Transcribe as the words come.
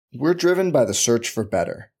We're driven by the search for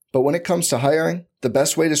better. But when it comes to hiring, the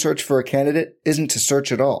best way to search for a candidate isn't to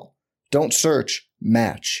search at all. Don't search,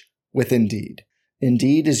 match with Indeed.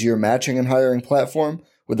 Indeed is your matching and hiring platform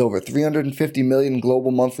with over 350 million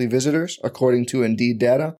global monthly visitors, according to Indeed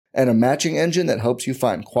data, and a matching engine that helps you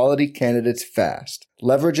find quality candidates fast.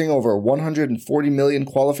 Leveraging over 140 million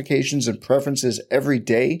qualifications and preferences every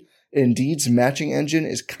day, Indeed's matching engine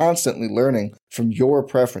is constantly learning from your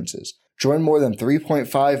preferences. Join more than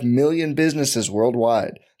 3.5 million businesses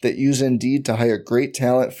worldwide that use Indeed to hire great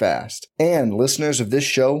talent fast. And listeners of this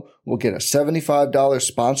show will get a $75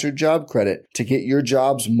 sponsored job credit to get your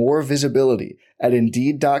jobs more visibility at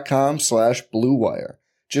Indeed.com/Blue Wire.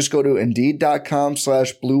 Just go to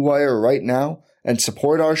Indeed.com/Blue Wire right now and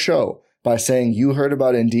support our show by saying you heard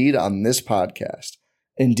about Indeed on this podcast.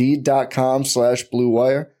 Indeed.com/Blue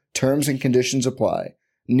Wire. Terms and conditions apply.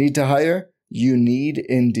 Need to hire? You need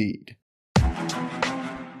Indeed.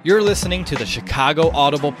 You're listening to the Chicago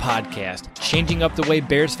Audible podcast, changing up the way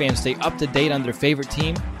Bears fans stay up to date on their favorite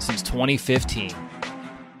team since 2015.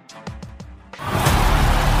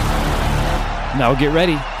 Now get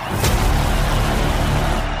ready,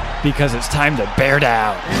 because it's time to bear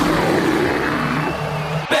down.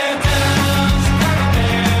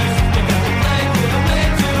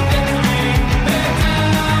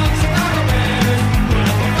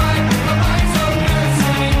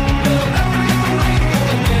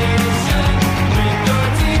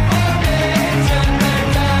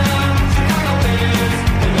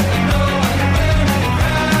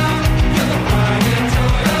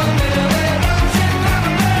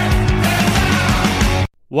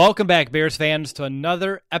 Welcome back, Bears fans, to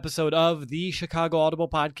another episode of the Chicago Audible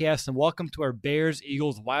podcast, and welcome to our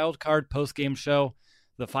Bears-Eagles Wildcard Postgame show.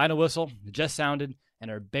 The final whistle just sounded, and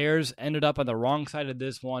our Bears ended up on the wrong side of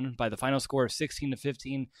this one by the final score of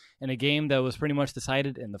 16-15 in a game that was pretty much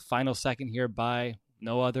decided in the final second here by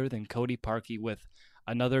no other than Cody Parkey with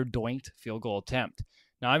another doinked field goal attempt.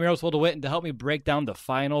 Now, I'm your host, Will DeWitt, and to help me break down the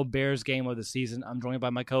final Bears game of the season, I'm joined by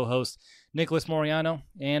my co-hosts, Nicholas Moriano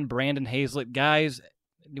and Brandon Hazlett. Guys,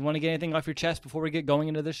 do you want to get anything off your chest before we get going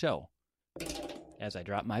into the show? As I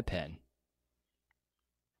drop my pen.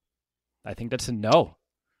 I think that's a no.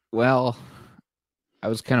 Well, I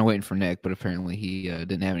was kind of waiting for Nick, but apparently he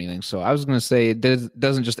didn't have anything. So I was going to say it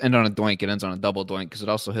doesn't just end on a doink. It ends on a double doink because it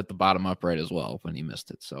also hit the bottom upright as well when he missed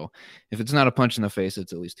it. So if it's not a punch in the face,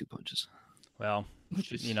 it's at least two punches. Well,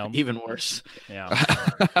 which is, you know, even worse. Yeah.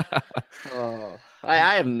 I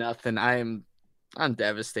have nothing. I'm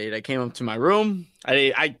devastated. I came up to my room.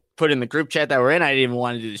 I put in the group chat that we're in. I didn't even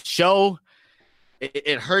want to do the show.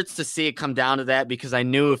 It hurts to see it come down to that because I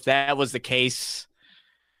knew if that was the case,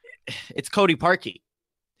 it's Cody Parkey.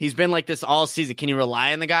 He's been like this all season. Can you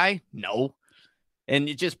rely on the guy? No. And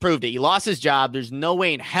it just proved it. He lost his job. There's no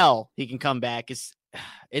way in hell he can come back. It's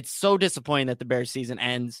so disappointing that the Bears season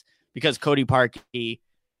ends because Cody Parkey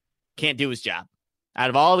can't do his job. Out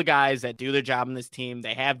of all the guys that do their job in this team,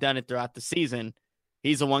 they have done it throughout the season.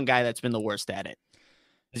 He's the one guy that's been the worst at it.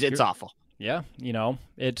 It's awful. Yeah, you know,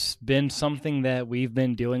 it's been something that we've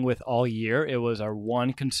been dealing with all year. It was our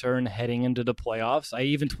one concern heading into the playoffs. I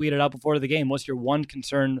even tweeted out before the game, what's your one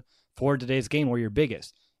concern for today's game or your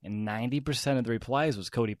biggest? And 90% of the replies was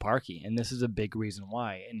Cody Parkey, and this is a big reason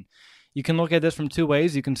why. And you can look at this from two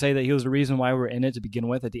ways. You can say that he was the reason why we're in it to begin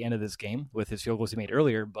with at the end of this game with his field goals he made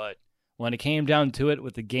earlier, but when it came down to it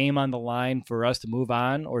with the game on the line for us to move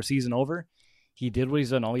on or season over, he did what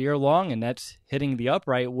he's done all year long, and that's hitting the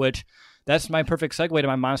upright, which that's my perfect segue to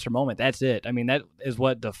my monster moment. That's it. I mean, that is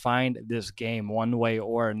what defined this game one way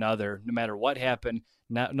or another, no matter what happened,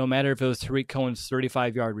 no matter if it was Tariq Cohen's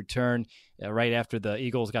 35-yard return right after the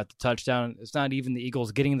Eagles got the touchdown. It's not even the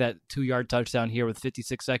Eagles getting that 2-yard touchdown here with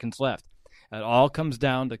 56 seconds left. It all comes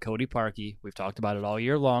down to Cody Parkey. We've talked about it all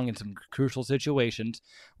year long in some crucial situations.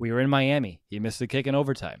 We were in Miami. He missed the kick in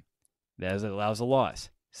overtime. That allows a loss.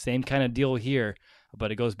 Same kind of deal here,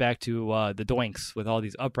 but it goes back to the doinks with all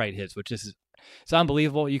these upright hits, which is it's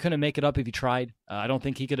unbelievable. You couldn't make it up if you tried. I don't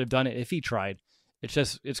think he could have done it if he tried.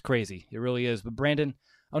 It's crazy. It really is. But Brandon,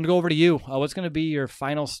 I'm going to go over to you. What's going to be your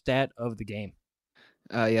final stat of the game?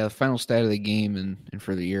 The final stat of the game and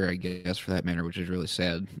for the year, I guess, for that matter, which is really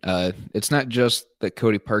sad. It's not just that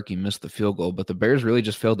Cody Parkey missed the field goal, but the Bears really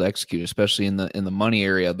just failed to execute, especially in the money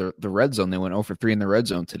area, the red zone. They went 0 for 3 in the red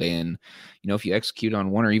zone today. And, you know, if you execute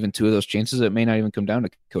on one or even two of those chances, it may not even come down to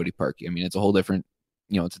Cody Parkey. I mean, it's a whole different,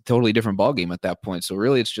 it's a totally different ballgame at that point. So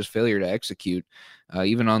really it's just failure to execute.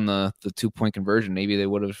 Even on the 2-point conversion, maybe they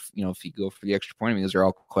would have, if you go for the extra point, I mean, those are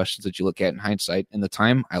all questions that you look at in hindsight. In the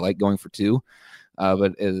time, I like going for 2.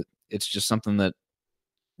 But it's just something that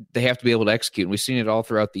they have to be able to execute. And we've seen it all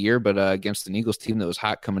throughout the year, but against an Eagles team that was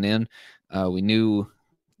hot coming in, we knew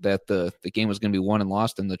that the game was going to be won and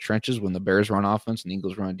lost in the trenches when the Bears run offense and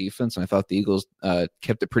Eagles run defense. And I thought the Eagles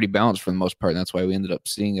kept it pretty balanced for the most part. And that's why we ended up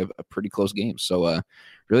seeing a pretty close game. So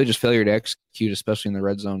really just failure to execute, especially in the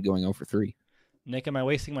red zone, going 0 for 3. Nick, am I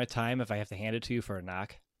wasting my time if I have to hand it to you for a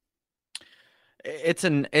knock?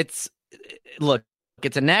 Look,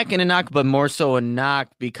 it's a knack and a knock, but more so a knock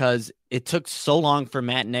because it took so long for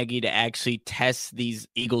Matt Nagy to actually test these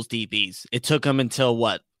Eagles DBs. It took him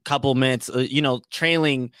until couple minutes,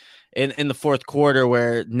 trailing in the fourth quarter,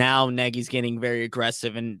 where now Nagy's getting very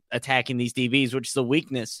aggressive and attacking these DBs, which is a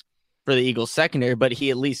weakness for the Eagles secondary, but he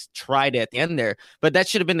at least tried it at the end there. But that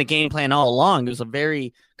should have been the game plan all along. It was a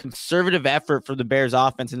very conservative effort for the Bears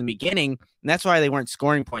offense in the beginning, and that's why they weren't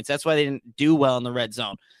scoring points. That's why they didn't do well in the red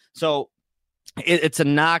zone. So it's a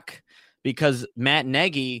knock because Matt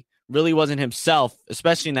Nagy really wasn't himself,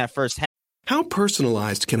 especially in that first half. How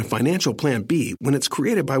personalized can a financial plan be when it's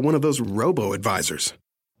created by one of those robo-advisors?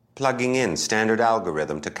 Plugging in standard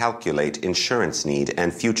algorithm to calculate insurance need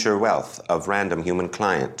and future wealth of random human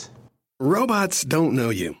client. Robots don't know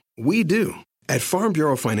you. We do. At Farm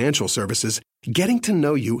Bureau Financial Services, getting to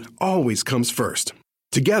know you always comes first.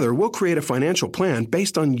 Together, we'll create a financial plan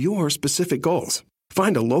based on your specific goals.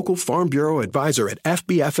 Find a local Farm Bureau advisor at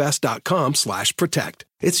fbfs.com/protect.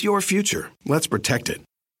 It's your future. Let's protect it.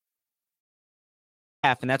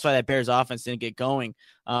 And that's why that Bears offense didn't get going.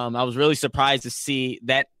 I was really surprised to see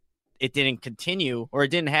that it didn't continue, or it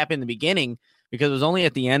didn't happen in the beginning, because it was only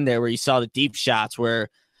at the end there where you saw the deep shots where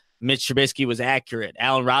Mitch Trubisky was accurate.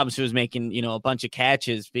 Allen Robinson was making, a bunch of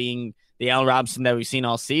catches, being the Allen Robinson that we've seen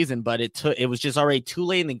all season, but it was just already too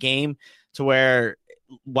late in the game to where,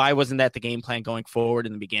 why wasn't that the game plan going forward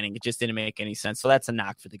in the beginning? It just didn't make any sense. So that's a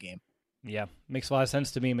knock for the game. Yeah, makes a lot of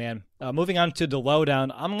sense to me, man. Moving on to the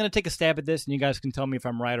lowdown, I'm going to take a stab at this, and you guys can tell me if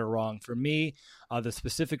I'm right or wrong. For me, the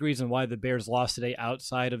specific reason why the Bears lost today,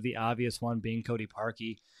 outside of the obvious one being Cody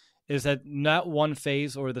Parkey, is that not one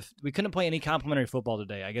phase we couldn't play any complimentary football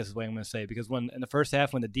today, I guess is what I'm going to say, because when in the first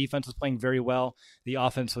half, when the defense was playing very well, the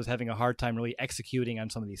offense was having a hard time really executing on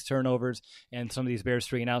some of these turnovers and some of these Bears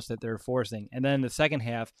 3-and-outs that they're forcing. And then the second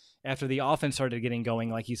half, after the offense started getting going,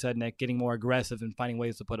 like you said, Nick, getting more aggressive and finding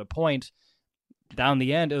ways to put a point, down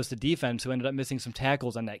the end, it was the defense who ended up missing some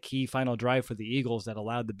tackles on that key final drive for the Eagles that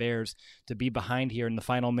allowed the Bears to be behind here in the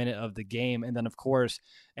final minute of the game. And then, of course,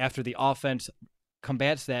 after the offense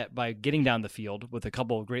combats that by getting down the field with a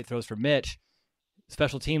couple of great throws for Mitch,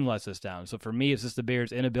 special team lets us down. So for me, it's just the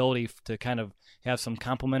Bears' inability to kind of have some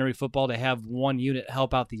complementary football, to have one unit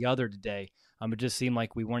help out the other today. It just seemed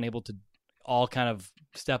like we weren't able to all kind of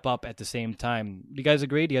step up at the same time. Do you guys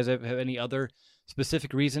agree? Do you guys have any other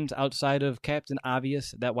specific reasons outside of Captain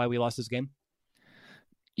Obvious that why we lost this game?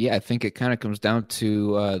 Yeah, I think it kind of comes down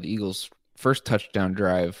to the Eagles' first touchdown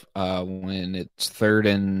drive when it's third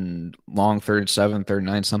and 7, 3rd and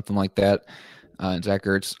 9, something like that. And Zach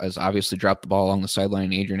Ertz has obviously dropped the ball along the sideline,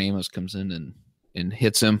 and Adrian Amos comes in and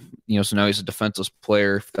hits him. So now he's a defenseless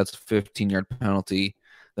player. That's a 15-yard penalty.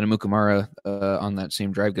 Then Amukamara on that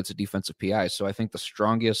same drive gets a defensive PI. So I think the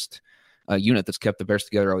strongest unit that's kept the Bears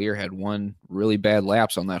together all year had one really bad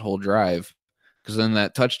lapse on that whole drive, because then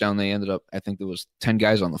that touchdown, they ended up, I think there was 10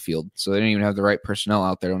 guys on the field. So they didn't even have the right personnel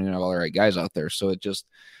out there. Don't even have all the right guys out there. So it just,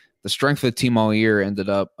 the strength of the team all year ended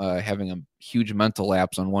up having a huge mental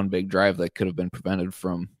lapse on one big drive that could have been prevented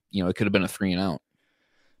from, it could have been a 3-and-out.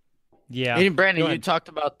 Yeah. And Brandon, you talked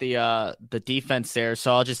about the defense there,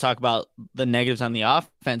 so I'll just talk about the negatives on the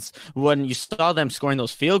offense. When you saw them scoring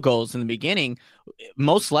those field goals in the beginning,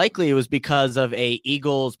 most likely it was because of a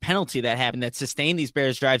Eagles penalty that happened that sustained these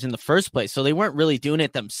Bears drives in the first place. So they weren't really doing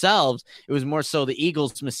it themselves. It was more so the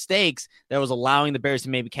Eagles' mistakes that was allowing the Bears to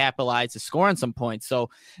maybe capitalize to score on some points. So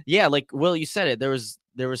yeah, like Will, you said it, there was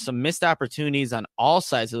some missed opportunities on all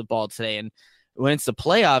sides of the ball today, and when it's the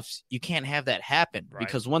playoffs, you can't have that happen, right?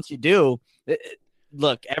 Because once you do,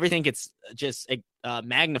 look, everything gets just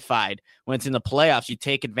magnified. When it's in the playoffs, you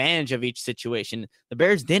take advantage of each situation. The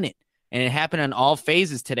Bears didn't, and it happened on all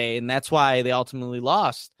phases today, and that's why they ultimately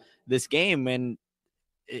lost this game. And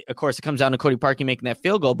of course, it comes down to Cody Parkey making that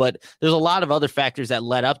field goal, but there's a lot of other factors that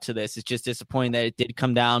led up to this. It's just disappointing that it did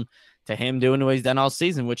come down to him doing what he's done all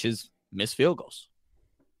season, which is miss field goals.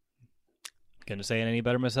 Couldn't say it any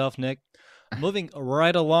better myself, Nick. Moving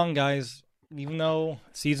right along, guys, even though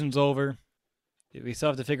season's over, we still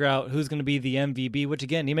have to figure out who's going to be the MVP, which,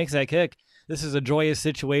 again, he makes that kick. This is a joyous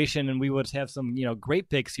situation, and we would have some, great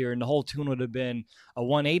picks here, and the whole tune would have been a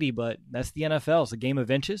 180, but that's the NFL. It's a game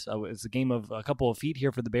of inches. It's a game of a couple of feet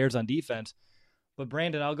here for the Bears on defense. But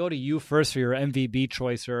Brandon, I'll go to you first for your MVP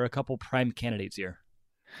choice or a couple prime candidates here.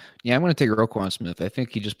 Yeah, I'm going to take Roquan Smith. I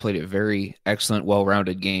think he just played a very excellent,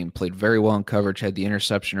 well-rounded game. Played very well in coverage, had the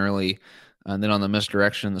interception early, and then on the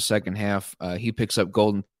misdirection in the second half, he picks up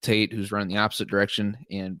Golden Tate, who's running the opposite direction,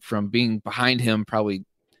 and from being behind him, probably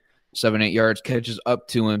 7-8 yards, catches up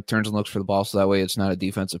to him, turns and looks for the ball, so that way it's not a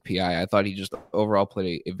defensive PI. I thought he just overall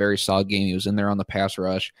played a very solid game. He was in there on the pass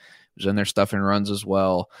rush. He was in there stuffing runs as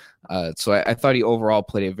well. So I thought he overall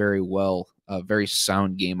played a very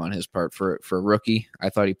sound game on his part for a rookie. I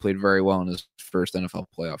thought he played very well in his first NFL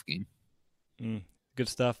playoff game. Good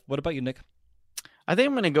stuff. What about you, Nick? I think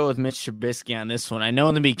I'm going to go with Mitch Trubisky on this one. I know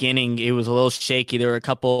in the beginning it was a little shaky. There were a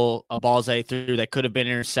couple of balls I threw that could have been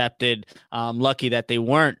intercepted. Lucky that they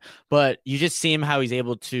weren't. But you just see him how he's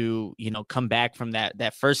able to, come back from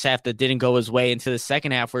that first half that didn't go his way into the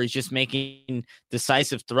second half where he's just making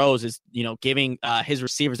decisive throws, is giving his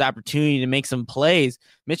receivers opportunity to make some plays.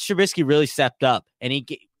 Mitch Trubisky really stepped up, and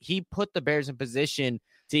he put the Bears in position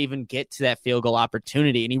to even get to that field goal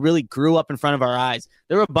opportunity. And he really grew up in front of our eyes.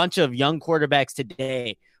 There were a bunch of young quarterbacks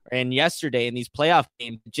today and yesterday in these playoff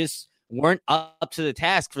games that just weren't up to the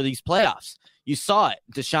task for these playoffs. You saw it,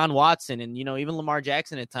 Deshaun Watson and, even Lamar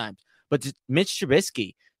Jackson at times. But Mitch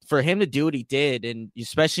Trubisky, for him to do what he did, and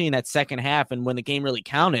especially in that second half and when the game really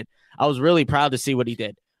counted, I was really proud to see what he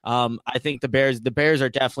did. I think the Bears are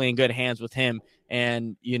definitely in good hands with him,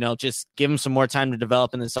 and just give him some more time to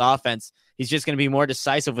develop in this offense. He's just going to be more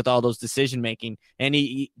decisive with all those decision making, and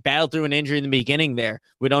he battled through an injury in the beginning there.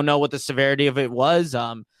 We don't know what the severity of it was,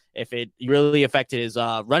 if it really affected his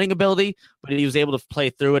running ability, but he was able to play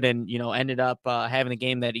through it and ended up having the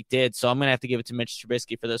game that he did. So I'm going to have to give it to Mitch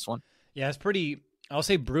Trubisky for this one. Yeah, it's pretty, I'll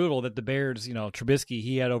say, brutal that the Bears, Trubisky,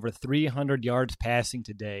 he had over 300 yards passing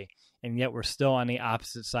today. And yet we're still on the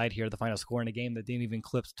opposite side here, the final score in a game that didn't even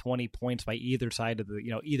eclipse 20 points by either side of the,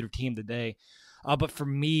 either team today. But for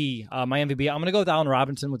me, my MVP, I'm going to go with Allen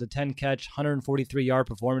Robinson with a 10-catch, 143-yard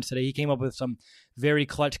performance today. He came up with some very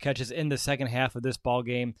clutch catches in the second half of this ball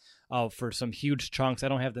game for some huge chunks. I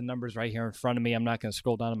don't have the numbers right here in front of me. I'm not going to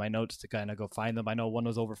scroll down to my notes to kind of go find them. I know one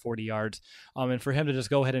was over 40 yards. And for him to just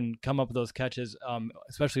go ahead and come up with those catches,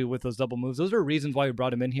 especially with those double moves, those are reasons why we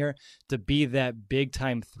brought him in here, to be that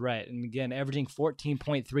big-time threat. And again, averaging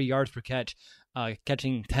 14.3 yards per catch,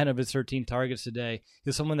 catching 10 of his 13 targets today.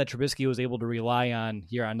 He's someone that Trubisky was able to rely on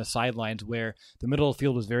here on the sidelines, where the middle of the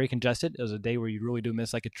field was very congested. It was a day where you really do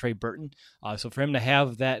miss like a Trey Burton. So for him to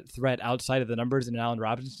have that threat outside of the numbers in Allen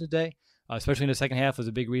Robinson today, especially in the second half, was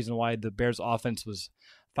a big reason why the Bears offense was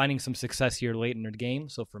finding some success here late in the game.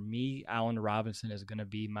 So for me, Allen Robinson is going to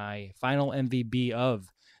be my final MVP of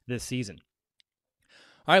this season.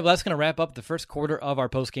 All right, well, that's going to wrap up the first quarter of our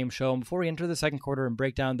post-game show. And before we enter the second quarter and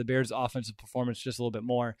break down the Bears' offensive performance just a little bit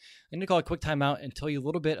more, I'm going to call a quick timeout and tell you a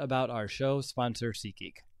little bit about our show sponsor,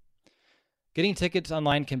 SeatGeek. Getting tickets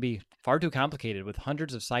online can be far too complicated. With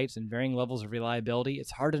hundreds of sites and varying levels of reliability,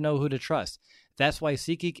 it's hard to know who to trust. That's why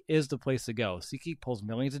SeatGeek is the place to go. SeatGeek pulls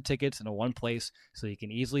millions of tickets into one place so you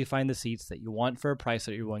can easily find the seats that you want for a price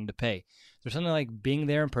that you're willing to pay. There's something like being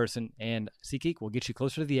there in person, and SeatGeek will get you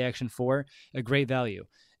closer to the action for a great value.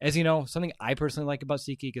 As you know, something I personally like about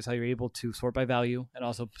SeatGeek is how you're able to sort by value and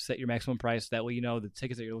also set your maximum price. That way, the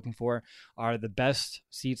tickets that you're looking for are the best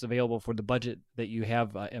seats available for the budget that you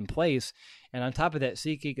have in place. And on top of that,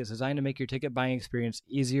 SeatGeek is designed to make your ticket buying experience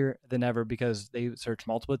easier than ever because they search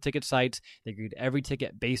multiple ticket sites. They grade every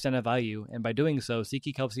ticket based on a value. And by doing so,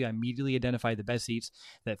 SeatGeek helps you immediately identify the best seats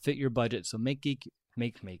that fit your budget. So make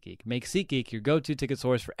SeatGeek your go-to ticket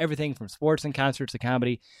source for everything from sports and concerts to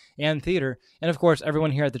comedy and theater. And of course,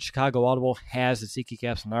 everyone here at the Chicago Audible has the SeatGeek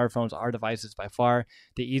apps on our phones, our devices. By far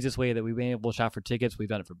the easiest way that we've been able to shop for tickets. We've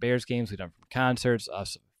done it for Bears games, we've done it for concerts, a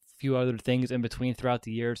few other things in between throughout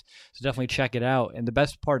the years. So definitely check it out. And the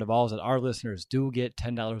best part of all is that our listeners do get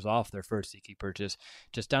 $10 off their first SeatGeek purchase.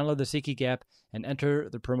 Just download the SeatGeek app and enter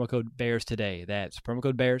the promo code BEARS today. That's promo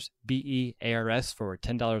code BEARS, BEARS, for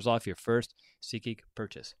 $10 off your first SeatGeek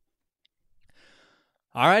purchase.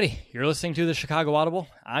 Alrighty, you're listening to the Chicago Audible.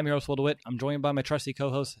 I'm your host, Will DeWitt. I'm joined by my trusty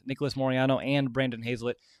co-hosts, Nicholas Moriano and Brandon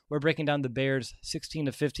Hazlett. We're breaking down the Bears'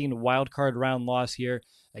 16-15 wildcard round loss here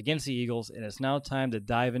against the Eagles, and it's now time to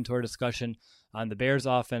dive into our discussion on the Bears'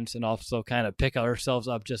 offense and also kind of pick ourselves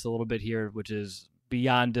up just a little bit here, which is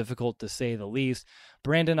beyond difficult to say the least.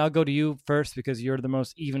 Brandon, I'll go to you first because you're the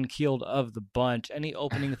most even-keeled of the bunch. Any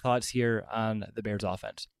opening thoughts here on the Bears'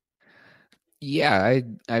 offense? Yeah,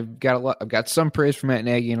 I've got some praise for Matt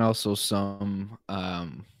Nagy and also some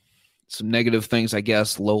some negative things, I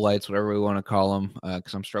guess, lowlights, whatever we want to call them,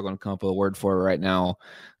 because I'm struggling to come up with a word for it right now.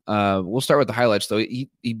 We'll start with the highlights, though. He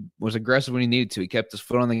was aggressive when he needed to. He kept his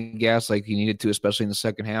foot on the gas like he needed to, especially in the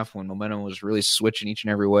second half when momentum was really switching each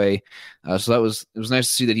and every way. So it was nice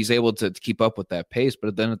to see that he's able to keep up with that pace.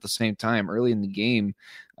 But then at the same time, early in the game,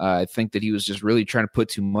 I think that he was just really trying to put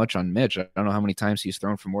too much on Mitch. I don't know how many times he's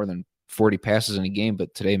thrown for more than 40 passes in a game,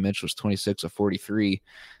 but today Mitch was 26 of 43.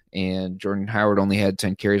 And Jordan Howard only had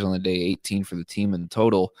 10 carries on the day, 18 for the team in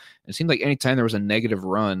total. It seemed like anytime there was a negative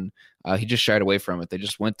run, he just shied away from it. They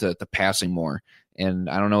just went to passing more. And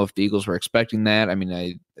I don't know if the Eagles were expecting that. I mean,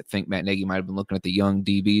 I think Matt Nagy might have been looking at the young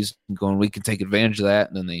DBs and going, we can take advantage of that.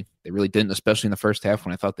 And then they really didn't, especially in the first half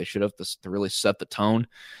when I thought they should have to really set the tone.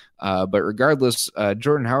 But regardless,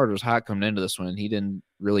 Jordan Howard was hot coming into this one, and he didn't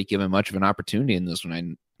really give him much of an opportunity in this one.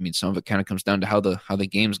 I mean, some of it kind of comes down to how the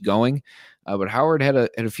game's going. But Howard had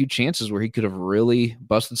a few chances where he could have really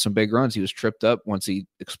busted some big runs. He was tripped up once he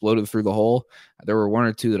exploded through the hole. There were one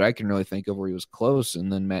or two that I can really think of where he was close,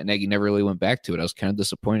 and then Matt Nagy never really went back to it. I was kind of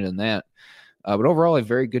disappointed in that. But overall, a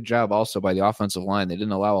very good job also by the offensive line. They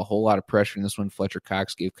didn't allow a whole lot of pressure in this one. Fletcher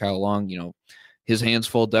Cox gave Kyle Long, his hands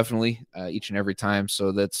full definitely each and every time.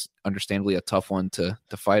 So that's understandably a tough one to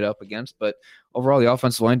fight up against. But overall, the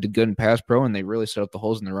offensive line did good in pass pro, and they really set up the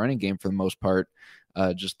holes in the running game for the most part.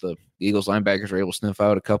 Just the Eagles linebackers were able to sniff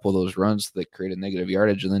out a couple of those runs that created negative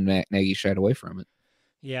yardage, and then Matt Nagy shied away from it.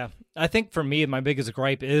 Yeah, I think for me, my biggest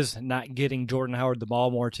gripe is not getting Jordan Howard the ball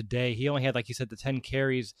more today. He only had, like you said, the 10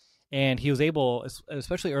 carries, and he was able,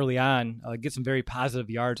 especially early on, get some very positive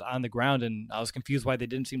yards on the ground, and I was confused why they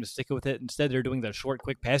didn't seem to stick with it. Instead, they're doing the short,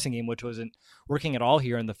 quick passing game, which wasn't working at all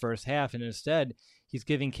here in the first half, and instead, he's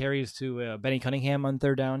giving carries to Benny Cunningham on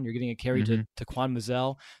third down. You're getting a carry to Quan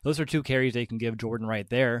Mazzell. Those are two carries they can give Jordan right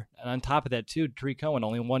there. And on top of that, too, Tariq Cohen,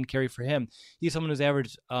 only one carry for him. He's someone who's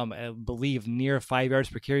averaged, I believe, near 5 yards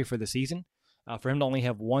per carry for the season. For him to only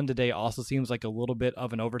have one today also seems like a little bit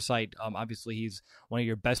of an oversight. Obviously, he's one of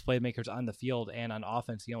your best playmakers on the field, and on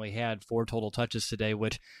offense, he only had 4 total touches today,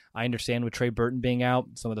 which I understand with Trey Burton being out.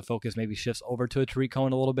 Some of the focus maybe shifts over to Tariq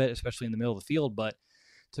Cohen a little bit, especially in the middle of the field, but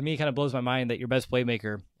to me, it kind of blows my mind that your best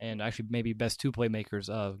playmaker, and actually maybe best two playmakers,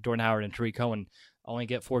 Jordan Howard and Tariq Cohen, only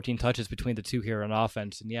get 14 touches between the two here on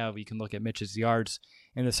offense. And yeah, we can look at Mitch's yards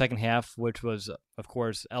in the second half, which was, of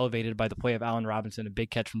course, elevated by the play of Allen Robinson, a big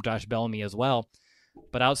catch from Josh Bellamy as well.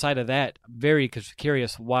 But outside of that, very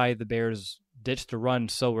curious why the Bears ditched the run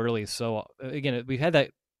so early. So again, we've had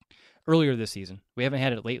that earlier this season. We haven't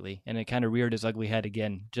had it lately, and it kind of reared its ugly head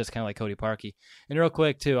again, just kind of like Cody Parkey. And real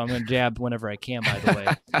quick, too, I'm going to jab whenever I can, by the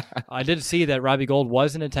way. I did see that Robbie Gould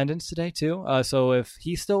was in attendance today, too. So if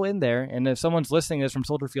he's still in there, and if someone's listening to this from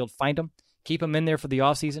Soldier Field, find him. Keep him in there for the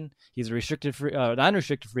offseason. He's a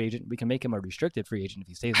non-restricted free agent. We can make him a restricted free agent if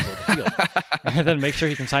he stays in Soldier Field. And then make sure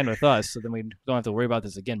he can sign with us, so then we don't have to worry about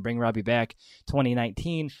this again. Bring Robbie back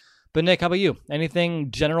 2019. But Nick, how about you?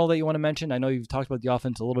 Anything general that you want to mention? I know you've talked about the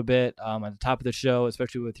offense a little bit at the top of the show,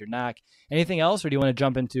 especially with your Knack. Anything else, or do you want to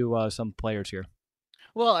jump into some players here?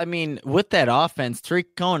 Well, I mean, with that offense, Tariq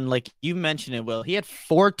Cohen, like you mentioned it, Will, he had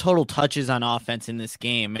 4 total touches on offense in this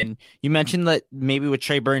game. And you mentioned that maybe with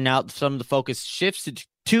Trey Burton out, some of the focus shifts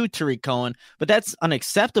to Tariq Cohen, but that's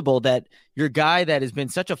unacceptable that your guy that has been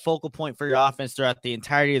such a focal point for your offense throughout the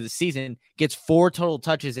entirety of the season gets 4 total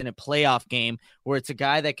touches in a playoff game where it's a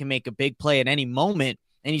guy that can make a big play at any moment.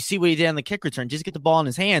 And you see what he did on the kick return. Just get the ball in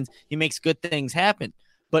his hands. He makes good things happen.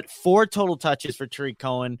 But 4 total touches for Tariq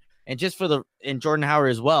Cohen, and just and Jordan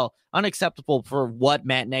Howard as well, unacceptable for what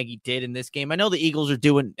Matt Nagy did in this game. I know the Eagles are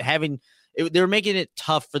they're making it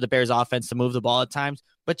tough for the Bears offense to move the ball at times,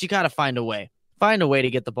 but you got to find a way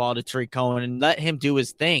to get the ball to Tariq Cohen and let him do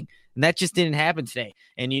his thing. And that just didn't happen today.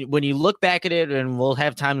 And when you look back at it, and we'll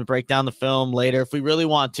have time to break down the film later if we really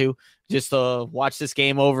want to, just to watch this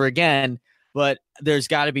game over again. But there's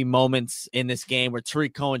got to be moments in this game where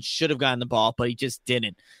Tariq Cohen should have gotten the ball, but he just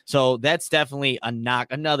didn't. So that's definitely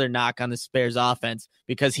another knock on the Bears offense,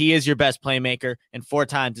 because he is your best playmaker, and 4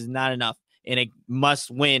 times is not enough in a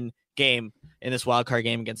must-win game in this wildcard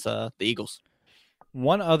game against the Eagles.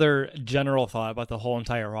 One other general thought about the whole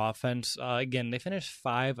entire offense. Again, they finished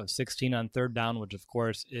 5 of 16 on third down, which, of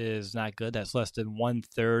course, is not good. That's less than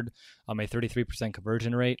 1/3, a 33%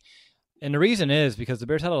 conversion rate. And the reason is because the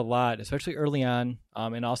Bears had a lot, especially early on,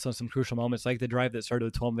 and also in some crucial moments, like the drive that started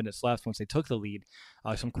with 12 minutes left once they took the lead.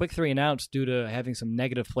 Some quick 3-and-outs due to having some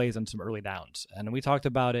negative plays on some early downs. And we talked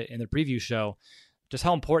about it in the preview show. just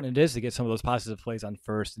how important it is to get some of those positive plays on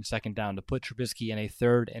first and second down to put Trubisky in a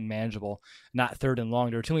third and manageable, not third and long.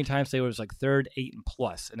 There were too many times today where it was like third, 8 and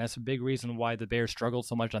plus, and that's a big reason why the Bears struggled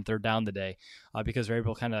so much on third down today, because they're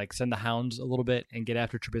able to kind of like send the hounds a little bit and get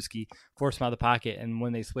after Trubisky, force him out of the pocket, and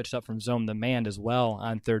when they switched up from zone to man as well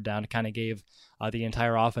on third down, it kind of gave the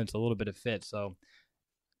entire offense a little bit of fit. So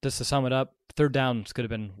just to sum it up, third downs could have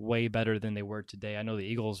been way better than they were today. I know the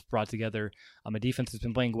Eagles brought together a defense that's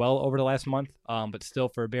been playing well over the last month, but still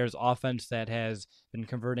for a Bears offense that has been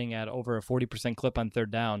converting at over a 40% clip on third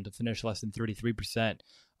down to finish less than 33%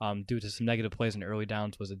 due to some negative plays in early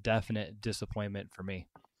downs was a definite disappointment for me.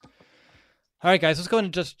 All right, guys, let's go ahead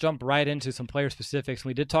and just jump right into some player specifics.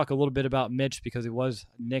 We did talk a little bit about Mitch because he was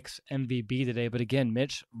Nick's MVP today. But again,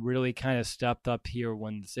 Mitch really kind of stepped up here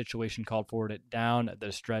when the situation called for it down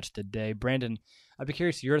the stretch today. Brandon, I'd be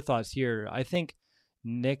curious your thoughts here. I think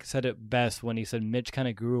Nick said it best when he said Mitch kind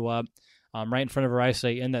of grew up right in front of our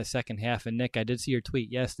eyesight in that second half. And Nick, I did see your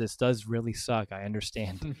tweet. Yes, this does really suck. I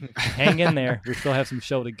understand. Hang in there. We still have some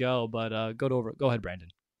show to go, but go ahead, Brandon.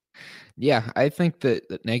 Yeah, I think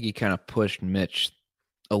that Nagy kind of pushed Mitch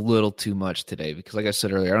a little too much today because, like I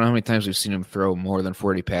said earlier, I don't know how many times we've seen him throw more than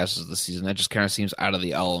 40 passes this season. That just kind of seems out of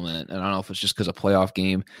the element. And I don't know if it's just because of playoff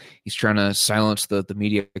game. He's trying to silence the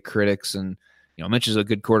media critics. And, Mitch is a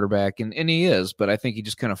good quarterback, and he is. But I think he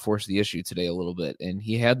just kind of forced the issue today a little bit. And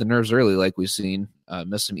he had the nerves early, like we've seen,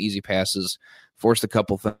 missed some easy passes, forced a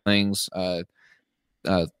couple things,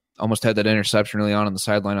 almost had that interception early on the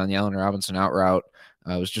sideline on the Allen Robinson out route.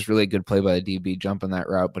 It was just really a good play by the DB jumping that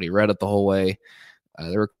route, but he read it the whole way.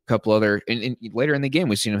 There were a couple other, and later in the game,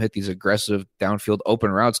 we've seen him hit these aggressive downfield open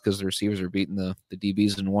routes because the receivers are beating the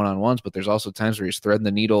DBs in one-on-ones, but there's also times where he's threading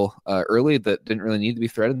the needle early that didn't really need to be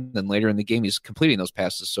threaded, and then later in the game, he's completing those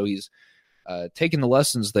passes. So he's taking the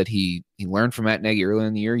lessons that he learned from Matt Nagy earlier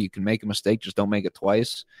in the year. You can make a mistake, just don't make it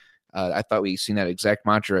twice. I thought we seen that exact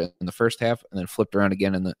mantra in the first half and then flipped around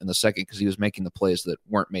again in the second because he was making the plays that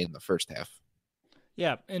weren't made in the first half.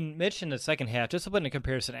 Yeah, and Mitch in the second half, just to put in a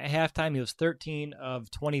comparison, at halftime he was 13 of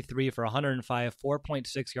 23 for 105,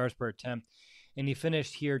 4.6 yards per attempt, and he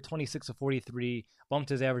finished here 26 of 43, bumped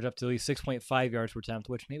his average up to at least 6.5 yards per attempt,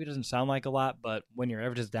 which maybe doesn't sound like a lot, but when your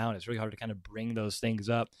average is down, it's really hard to kind of bring those things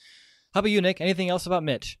up. How about you, Nick? Anything else about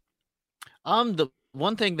Mitch? The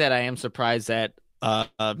one thing that I am surprised at,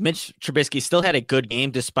 Mitch Trubisky still had a good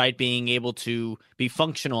game despite being able to be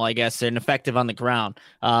functional, I guess, and effective on the ground.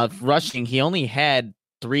 Rushing, he only had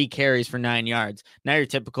 3 carries for 9 yards. Now your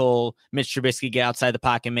typical Mitch Trubisky, get outside the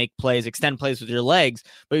pocket, make plays, extend plays with your legs,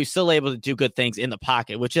 but you're still able to do good things in the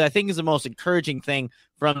pocket, which I think is the most encouraging thing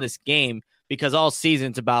from this game because all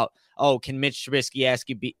season it's about, can Mitch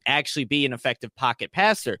Trubisky actually be an effective pocket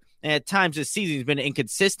passer? And at times this season he's been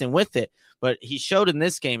inconsistent with it, but he showed in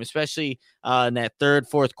this game, especially in that third,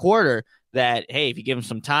 fourth quarter, that, hey, if you give him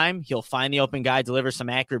some time, he'll find the open guy, deliver some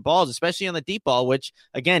accurate balls, especially on the deep ball, which,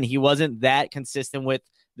 again, he wasn't that consistent with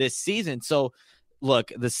this season. So,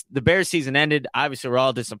 look, the Bears season ended. Obviously, we're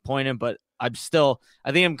all disappointed, but I think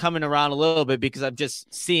I'm coming around a little bit because I'm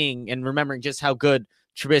just seeing and remembering just how good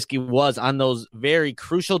Trubisky was on those very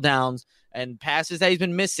crucial downs and passes that he's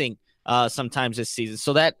been missing sometimes this season.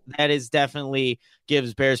 So that is definitely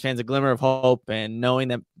gives Bears fans a glimmer of hope, and knowing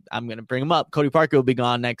that I'm going to bring him up, Cody Parker will be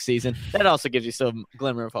gone next season. That also gives you some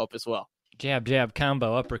glimmer of hope as well. Jab,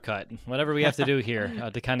 combo, uppercut, whatever we have to do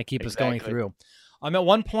here to kind of keep us going through. At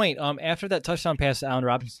one point, after that touchdown pass to Allen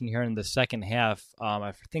Robinson here in the second half,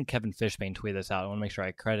 I think Kevin Fishbane tweeted this out. I want to make sure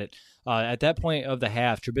I credit. At that point of the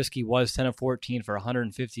half, Trubisky was 10 of 14 for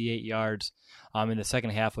 158 yards in the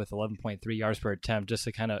second half with 11.3 yards per attempt. Just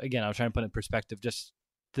to kind of, again, I was trying to put in perspective just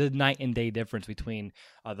the night and day difference between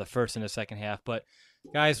the first and the second half. But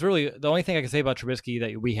guys, really, the only thing I can say about Trubisky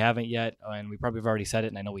that we haven't yet, and we probably have already said it,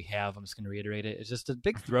 and I know we have, I'm just going to reiterate it, is just the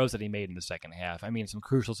big throws that he made in the second half. I mean, some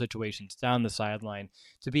crucial situations down the sideline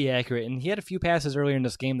to be accurate. And he had a few passes earlier in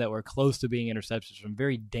this game that were close to being interceptions from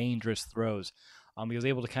very dangerous throws. He was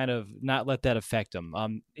able to kind of not let that affect him.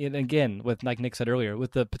 And again, with like Nick said earlier,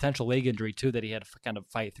 with the potential leg injury too that he had to kind of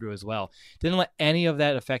fight through as well. Didn't let any of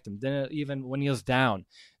that affect him. Didn't even when he was down.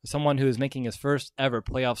 Someone who is making his first ever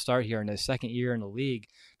playoff start here in his second year in the league,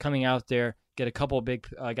 coming out there, got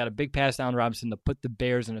a big pass down Robinson to put the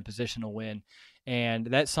Bears in a position to win. And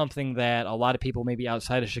that's something that a lot of people maybe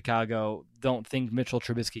outside of Chicago don't think Mitchell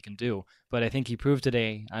Trubisky can do. But I think he proved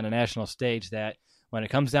today on a national stage that when it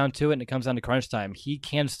comes down to it and it comes down to crunch time, he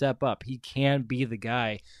can step up. He can be the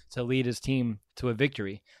guy to lead his team to a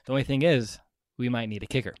victory. The only thing is, we might need a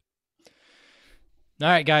kicker. All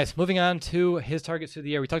right, guys, moving on to his targets through the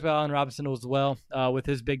year. We talked about Allen Robinson as well with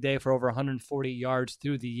his big day for over 140 yards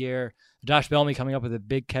through the year. Josh Bellamy coming up with a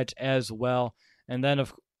big catch as well. And then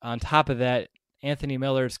on top of that, Anthony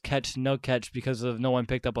Miller's catch, no catch because of no one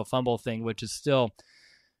picked up a fumble thing, which is still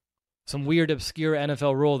some weird, obscure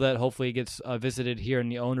NFL rule that hopefully gets visited here in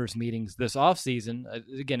the owners' meetings this offseason.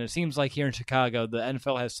 Again, it seems like here in Chicago, the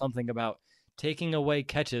NFL has something about taking away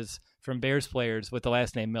catches from Bears players with the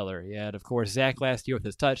last name Miller. You had, of course, Zach last year with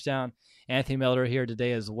his touchdown. Anthony Miller here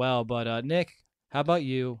today as well. But, Nick, how about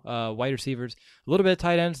you? Wide receivers, a little bit of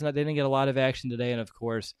tight ends, and they didn't get a lot of action today. And, of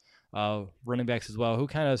course, running backs as well. Who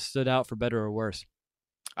kind of stood out for better or worse?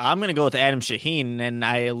 I'm going to go with Adam Shaheen, and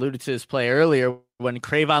I alluded to this play earlier when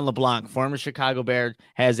Crayvon LeBlanc, former Chicago Bear,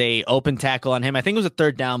 has a open tackle on him. I think it was a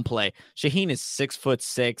third down play. Shaheen is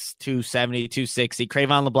 6'6", 270, 260.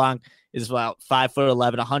 Crayvon LeBlanc is about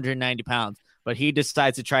 5'11", 190 pounds, but he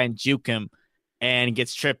decides to try and juke him and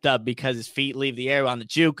gets tripped up because his feet leave the air on the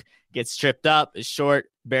juke, gets tripped up, is short,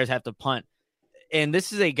 Bears have to punt. And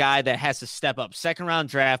this is a guy that has to step up. Second round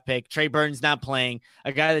draft pick. Trey Burton's not playing.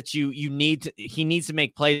 A guy that he needs to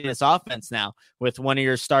make plays in this offense now with one of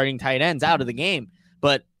your starting tight ends out of the game.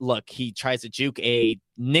 But look, he tries to juke a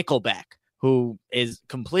nickelback who is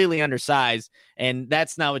completely undersized, and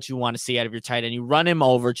that's not what you want to see out of your tight end. You run him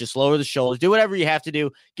over, just lower the shoulders, do whatever you have to do,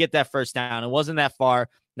 get that first down. It wasn't that far.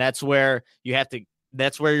 That's where you're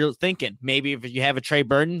thinking. Maybe if you have a Trey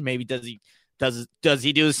Burton, maybe does he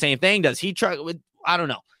do the same thing? Does he try? I don't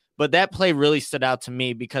know. But that play really stood out to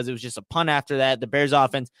me because it was just a punt after that. The Bears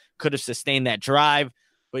offense could have sustained that drive.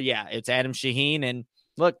 But, yeah, it's Adam Shaheen. And,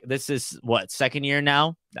 look, this is, second year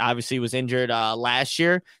now? Obviously, he was injured last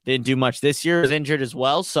year. Didn't do much this year. Was injured as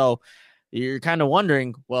well. So you're kind of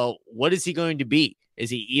wondering, well, what is he going to be?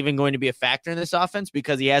 Is he even going to be a factor in this offense?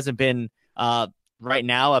 Because he hasn't been right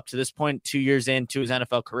now up to this point 2 years into his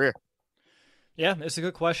NFL career. Yeah, it's a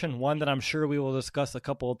good question. One that I'm sure we will discuss a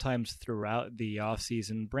couple of times throughout the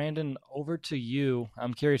offseason. Brandon, over to you.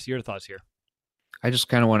 I'm curious your thoughts here. I just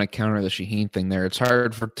kind of want to counter the Shaheen thing there. It's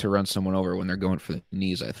hard to run someone over when they're going for the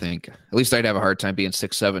knees, I think. At least I'd have a hard time being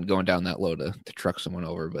 6'7", going down that low to truck someone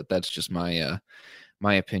over, but that's just my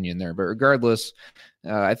opinion there. But regardless,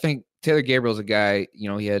 I think Taylor Gabriel's a guy,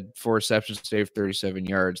 he had 4 receptions today for 37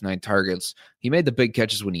 yards, 9 targets. He made the big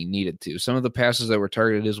catches when he needed to. Some of the passes that were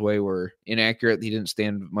targeted his way were inaccurate. He didn't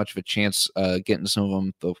stand much of a chance getting some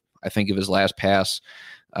of them. I think of his last pass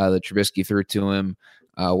that Trubisky threw to him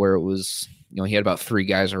where it was, he had about 3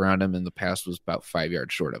 guys around him and the pass was about 5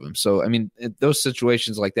 yards short of him. So, I mean, those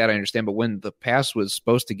situations like that, I understand. But when the pass was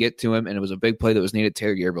supposed to get to him and it was a big play that was needed,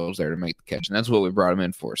 Taylor Gabriel was there to make the catch. And that's what we brought him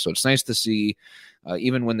in for. So it's nice to see,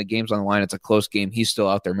 even when the game's on the line, it's a close game, he's still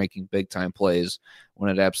out there making big-time plays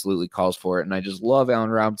when it absolutely calls for it. And I just love Allen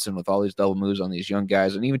Robinson with all these double moves on these young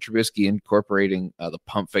guys, and even Trubisky incorporating the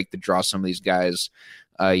pump fake to draw some of these guys,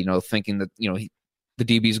 thinking that,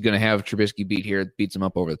 the DB is going to have Trubisky beat here. It beats him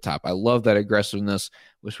up over the top. I love that aggressiveness.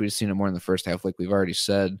 Wish we'd seen it more in the first half, like we've already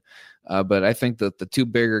said. But I think that the 2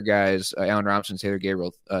 bigger guys, Allen Robinson and Taylor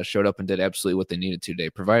Gabriel, showed up and did absolutely what they needed to today.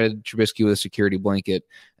 Provided Trubisky with a security blanket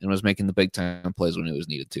and was making the big-time plays when it was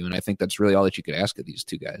needed to. And I think that's really all that you could ask of these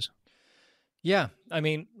 2 guys. Yeah, I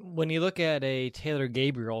mean, when you look at a Taylor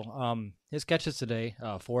Gabriel, his catches today,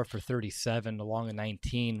 4 for 37 along a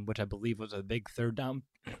 19, which I believe was a big third down,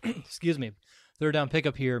 third down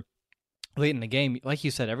pickup here late in the game. Like you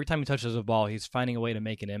said, every time he touches the ball, he's finding a way to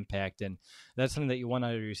make an impact, and that's something that you want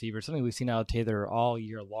out of your receiver, something we've seen out of Taylor all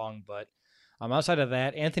year long. But outside of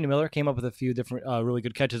that, Anthony Miller came up with a few different really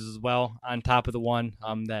good catches as well, on top of the one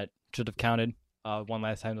that should have counted one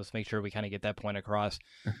last time. Let's make sure we kind of get that point across.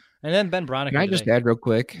 And then Ben Broniker. Can I just add real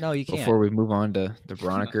quick? No, you can't. Before we move on to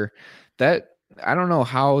Broniker, that I don't know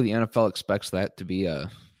how the NFL expects that to be a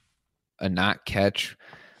not catch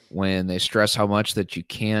when they stress how much that you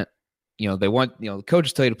can't, they want, the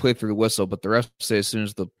coaches tell you to play through the whistle, but the refs say as soon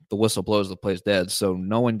as the whistle blows, the play's dead. So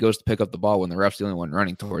no one goes to pick up the ball when the ref's the only one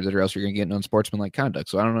running towards it, or else you're going to get an unsportsmanlike conduct.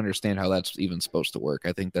 So I don't understand how that's even supposed to work.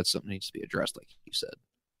 I think that's something that needs to be addressed, like you said.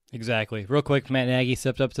 Exactly. Real quick, Matt Nagy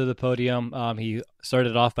stepped up to the podium. He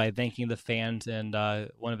started off by thanking the fans, and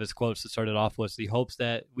one of his quotes that started off was the hopes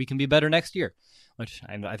that we can be better next year, which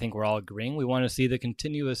I think we're all agreeing. We want to see the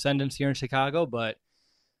continued ascendance here in Chicago, but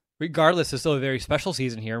regardless, it's still a very special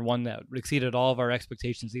season here, one that exceeded all of our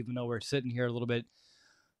expectations, even though we're sitting here a little bit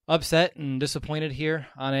upset and disappointed here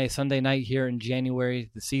on a Sunday night here in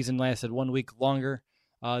January. The season lasted 1 week longer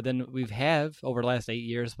than we've had over the last 8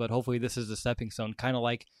 years, but hopefully this is the stepping stone, kind of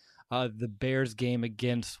like the Bears game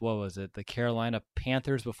against, what was it, the Carolina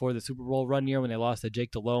Panthers before the Super Bowl run year when they lost to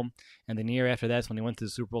Jake Delhomme, and the year after that's when they went to the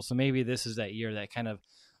Super Bowl. So maybe this is that year that kind of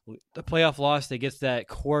the playoff loss that gets that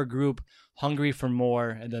core group hungry for more,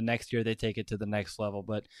 and the next year they take it to the next level.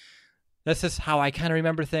 But that's just how I kind of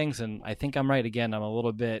remember things, and I think I'm right. Again, I'm a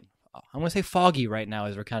little bit, I'm going to say foggy right now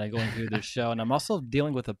as we're kind of going through this show, and I'm also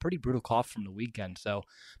dealing with a pretty brutal cough from the weekend, so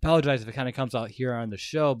apologize if it kind of comes out here on the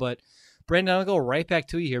show. But Brandon, I'll go right back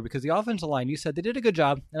to you here because the offensive line, you said they did a good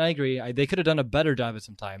job, and I agree. They could have done a better job at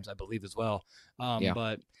some times, I believe, as well.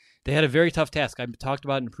 But they had a very tough task. I talked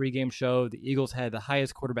about it in the pregame show. The Eagles had the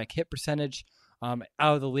highest quarterback hit percentage out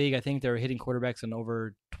of the league. I think they were hitting quarterbacks on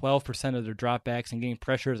over 12% of their dropbacks and getting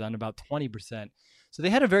pressures on about 20%. So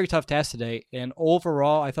they had a very tough task today, and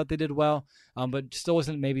overall, I thought they did well, but still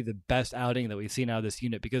wasn't maybe the best outing that we've seen out of this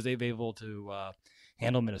unit because they've been able to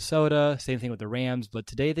handle Minnesota, same thing with the Rams, but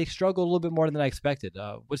today they struggled a little bit more than I expected.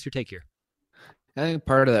 What's your take here? I think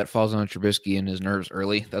part of that falls on Trubisky and his nerves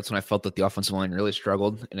early. That's when I felt that the offensive line really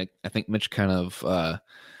struggled, and I think Mitch kind of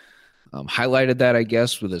highlighted that, I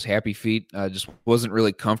guess, with his happy feet. Just wasn't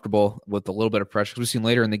really comfortable with a little bit of pressure. We've seen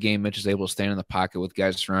later in the game, Mitch is able to stand in the pocket with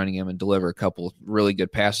guys surrounding him and deliver a couple really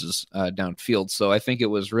good passes downfield. So I think it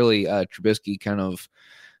was really Trubisky kind of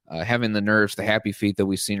having the nerves, the happy feet that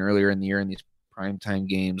we've seen earlier in the year in these primetime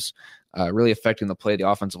games, really affecting the play of the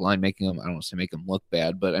offensive line, making them, I don't want to say make them look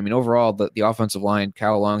bad, but I mean, overall, the offensive line,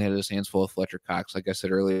 Kyle Long had his hands full with Fletcher Cox, like I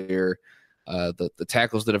said earlier. The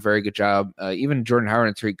tackles did a very good job. Even Jordan Howard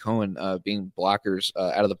and Tariq Cohen being blockers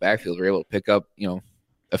out of the backfield were able to pick up,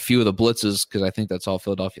 a few of the blitzes, because I think that's all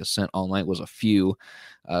Philadelphia sent all night was a few.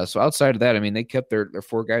 So outside of that, I mean, they kept their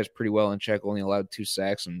four guys pretty well in check, only allowed 2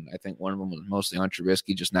 sacks, and I think one of them was mostly on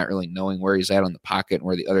Trubisky, just not really knowing where he's at on the pocket and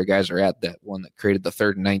where the other guys are at. That one that created the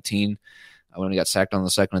 3rd and 19 when he got sacked on the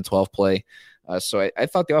 2nd and 12 play. So I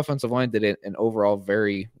thought the offensive line did an overall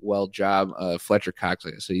very well job. Fletcher Cox,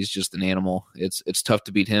 like I said, he's just an animal. It's tough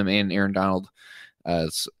to beat him and Aaron Donald.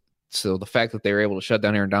 So the fact that they were able to shut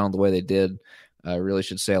down Aaron Donald the way they did really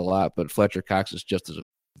should say a lot, but Fletcher Cox is just as a...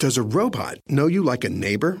 Does a robot know you like a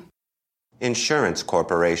neighbor? Insurance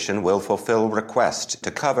Corporation will fulfill requests to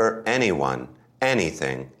cover anyone,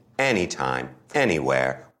 anything, anytime,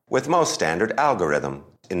 anywhere, with most standard algorithm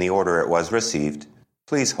in the order it was received.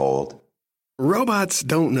 Please hold. Robots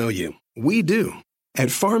don't know you. We do. At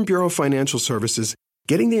Farm Bureau Financial Services,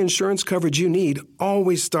 getting the insurance coverage you need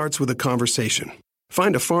always starts with a conversation.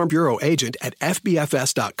 Find a Farm Bureau agent at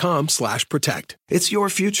fbfs.com/protect. It's your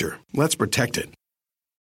future. Let's protect it.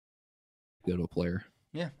 Good player.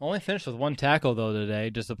 Yeah, only finished with 1 tackle, though, today,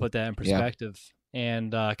 just to put that in perspective. Yeah.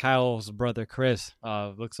 And Kyle's brother, Chris,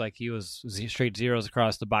 looks like he was straight zeros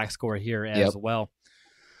across the box score here as well.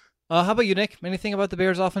 How about you, Nick? Anything about the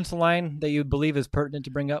Bears' offensive line that you believe is pertinent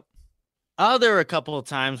to bring up? There were a couple of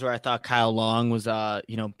times where I thought Kyle Long was,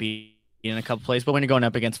 beat in a couple plays, but when you're going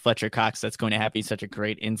up against Fletcher Cox, that's going to have such a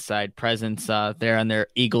great inside presence there on their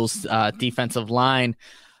Eagles defensive line.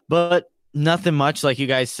 But nothing much, like you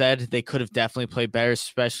guys said. They could have definitely played better,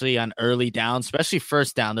 especially on early down, especially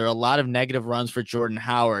first down. There are a lot of negative runs for Jordan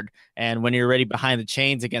Howard, and when you're already behind the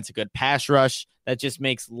chains against a good pass rush, that just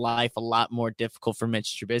makes life a lot more difficult for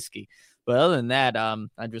Mitch Trubisky. But other than that, I'm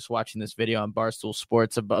just watching this video on Barstool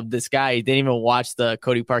Sports of this guy. He didn't even watch the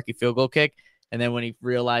Cody Parkey field goal kick. And then when he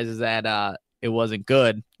realizes that it wasn't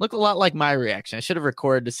good, looked a lot like my reaction. I should have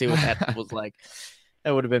recorded to see what that was like.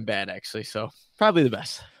 That would have been bad, actually. So probably the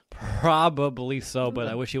best. Probably so, but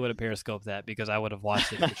I wish you would have periscoped that because I would have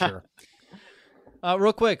watched it for sure.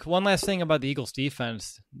 Real quick, one last thing about the Eagles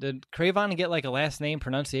defense. Did Cravon get like a last name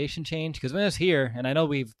pronunciation change? Because when it's here, and I know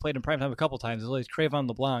we've played in primetime a couple times, it's always Cravon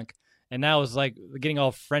LeBlanc. And now it's like getting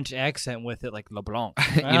all French accent with it, like LeBlanc.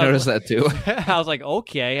 You noticed that too? I was like,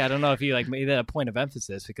 okay. I don't know if you like made that a point of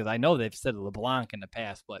emphasis because I know they've said LeBlanc in the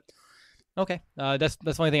past, but okay. That's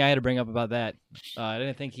the only thing I had to bring up about that. I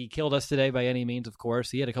didn't think he killed us today by any means, of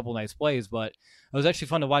course. He had a couple nice plays, but it was actually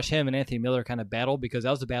fun to watch him and Anthony Miller kind of battle because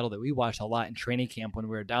that was a battle that we watched a lot in training camp when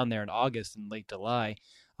we were down there in August and late July.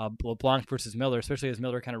 LeBlanc versus Miller, especially as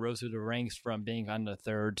Miller kind of rose through the ranks from being on the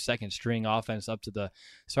 3rd, 2nd string offense up to the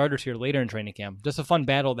starters here later in training camp. Just a fun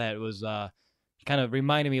battle that was kind of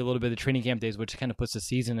reminded me a little bit of the training camp days, which kind of puts the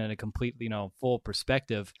season in a complete, full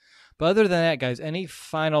perspective. But other than that, guys, any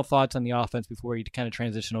final thoughts on the offense before you kind of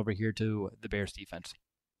transition over here to the Bears defense?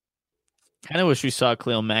 Kind of wish we saw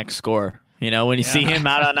Khalil Mack score. When you see him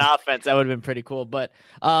out on offense, that would have been pretty cool. But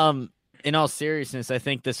in all seriousness, I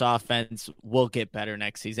think this offense will get better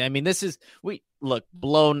next season. I mean,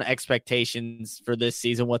 blown expectations for this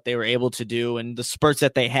season, what they were able to do and the spurts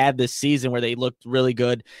that they had this season where they looked really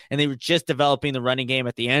good and they were just developing the running game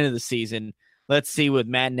at the end of the season. Let's see with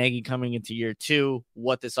Matt Nagy coming into year 2,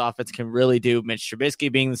 what this offense can really do. Mitch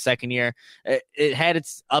Trubisky being the second year, it had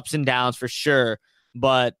its ups and downs for sure,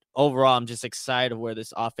 but overall, I'm just excited of where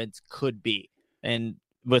this offense could be. And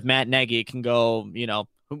with Matt Nagy, it can go,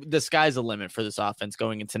 the sky's the limit for this offense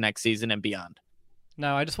going into next season and beyond.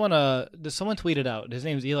 Now, I just want someone tweeted out, his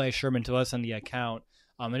name is Eli Sherman to us on the account.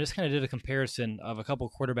 I just kind of did a comparison of a couple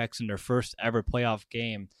quarterbacks in their first ever playoff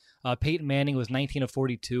game. Peyton Manning was 19 of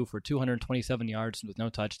 42 for 227 yards with no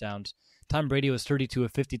touchdowns. Tom Brady was 32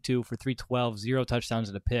 of 52 for 312, 0 touchdowns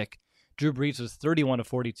and a pick. Drew Brees was 31 of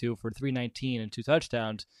 42 for 319 and 2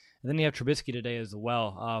 touchdowns. And then you have Trubisky today as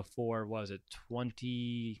well for,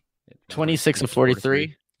 26 of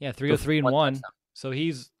 43? Yeah, 303 and 1. So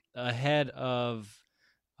he's ahead of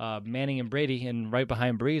Manning and Brady and right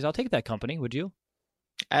behind Brees. I'll take that company, would you?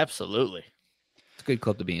 Absolutely. It's a good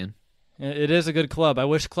club to be in. It is a good club. I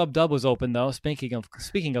wish Club Dub was open, though, speaking of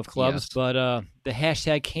clubs, Yes. but the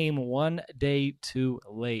hashtag came one day too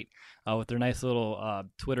late with their nice little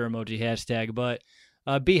Twitter emoji hashtag. But,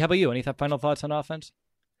 B, how about you? Any final thoughts on offense?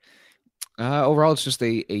 Overall, it's just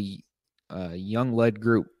a young-led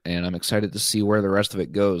group, and I'm excited to see where the rest of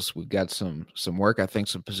it goes. We've got some work, I think,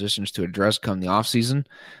 some positions to address come the offseason.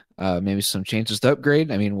 Maybe some chances to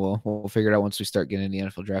upgrade. I mean, we'll figure it out once we start getting into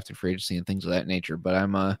the NFL draft and free agency and things of that nature. But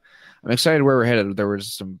I'm excited where we're headed. There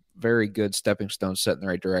was some very good stepping stones set in the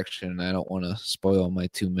right direction, and I don't want to spoil my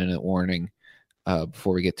 2-minute warning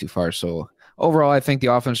before we get too far. So overall, I think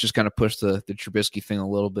the offense just kind of pushed the Trubisky thing a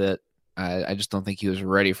little bit. I just don't think he was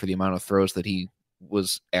ready for the amount of throws that he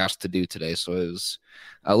was asked to do today. So it was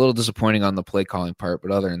a little disappointing on the play calling part.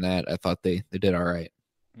 But other than that, I thought they did all right.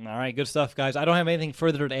 All right, good stuff, guys. I don't have anything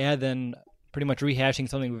further to add than pretty much rehashing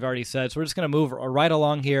something we've already said. So we're just going to move right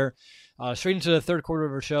along here, straight into the third quarter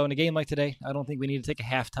of our show. In a game like today, I don't think we need to take a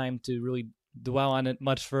halftime to really dwell on it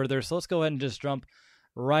much further. So let's go ahead and just jump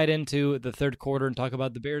right into the third quarter and talk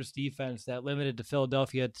about the Bears defense that limited to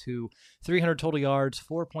Philadelphia to 300 total yards,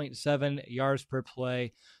 4.7 yards per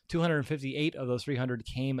play. 258 of those 300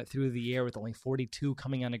 came through the air with only 42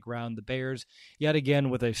 coming on the ground. The Bears, yet again,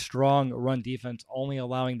 with a strong run defense, only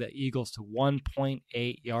allowing the Eagles to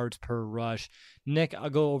 1.8 yards per rush. Nick, I'll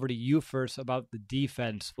go over to you first about the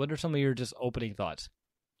defense. What are some of your just opening thoughts?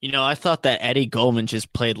 I thought that Eddie Goldman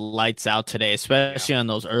just played lights out today, especially on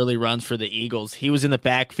those early runs for the Eagles. He was in the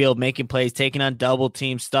backfield making plays, taking on double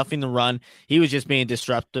teams, stuffing the run. He was just being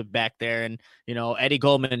disruptive back there. And, Eddie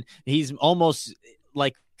Goldman, he's almost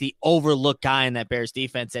like the overlooked guy in that Bears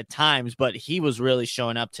defense at times, but he was really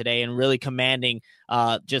showing up today and really commanding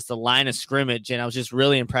just the line of scrimmage. And I was just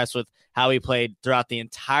really impressed with how he played throughout the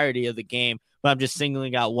entirety of the game. But I'm just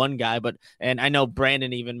singling out one guy. And I know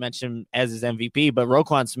Brandon even mentioned as his MVP, but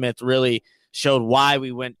Roquan Smith really showed why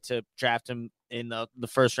we went to draft him in the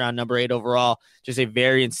first round, number 8 overall. Just a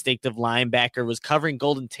very instinctive linebacker, was covering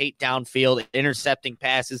Golden Tate downfield, intercepting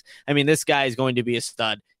passes. I mean, this guy is going to be a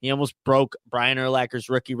stud. He almost broke Brian Urlacher's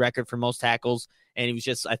rookie record for most tackles, and he was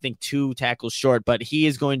just, I think, 2 tackles short. But he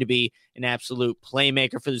is going to be an absolute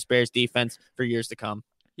playmaker for this Bears defense for years to come.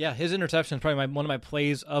 Yeah, his interception is probably one of my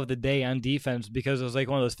plays of the day on defense because it was like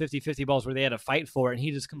one of those 50-50 balls where they had to fight for it, and he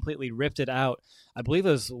just completely ripped it out. I believe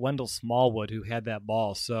it was Wendell Smallwood who had that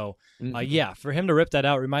ball. So, yeah, for him to rip that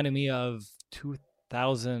out reminded me of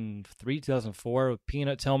 2003, 2004 with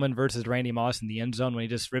Peanut Tillman versus Randy Moss in the end zone when he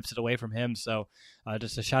just rips it away from him. So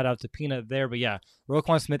just a shout out to Peanut there. But yeah,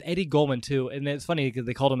 Roquan Smith, Eddie Goldman too. And it's funny because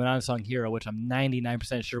they called him an unsung hero, which I'm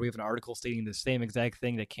 99% sure we have an article stating the same exact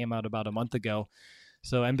thing that came out about a month ago.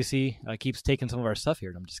 So NBC keeps taking some of our stuff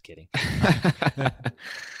here. I'm just kidding.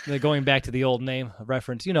 Going back to the old name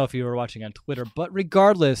reference, if you were watching on Twitter. But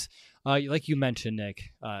regardless, like you mentioned, Nick,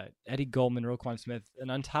 Eddie Goldman, Roquan Smith, and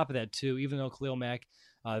on top of that too, even though Khalil Mack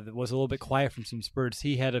was a little bit quiet from some spurts,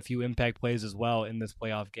 he had a few impact plays as well in this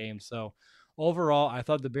playoff game. So overall, I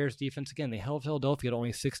thought the Bears defense, again, they held Philadelphia to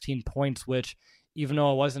only 16 points, which even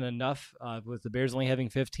though it wasn't enough with the Bears only having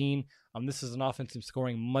 15, this is an offense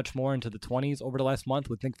scoring much more into the 20s over the last month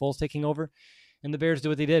with Nick Foles taking over. And the Bears did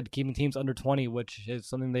what they did, keeping teams under 20, which is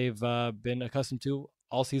something they've been accustomed to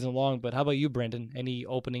all season long. But how about you, Brandon? Any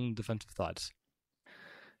opening defensive thoughts?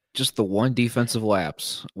 Just the one defensive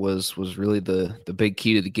lapse was really the big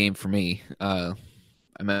key to the game for me.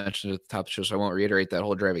 I mentioned it at the top of the show, so I won't reiterate that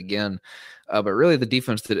whole drive again. But really, the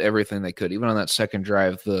defense did everything they could. Even on that second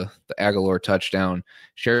drive, the Aguilar touchdown,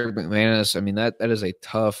 Sherrick McManus, I mean, that is a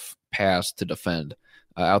tough pass to defend.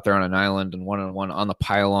 out there on an island and one-on-one on the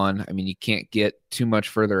pylon. I mean, you can't get too much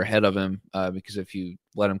further ahead of him because if you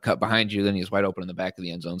let him cut behind you, then he's wide open in the back of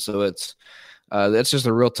the end zone. So that's just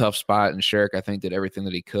a real tough spot. And Sherrick, I think, did everything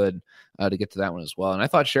that he could to get to that one as well. And I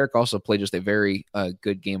thought Sherrick also played just a very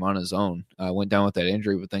good game on his own. Went down with that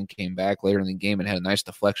injury, but then came back later in the game and had a nice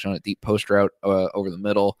deflection on a deep post route over the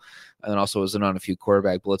middle. And then also was in on a few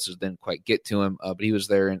quarterback blitzes, didn't quite get to him. But he was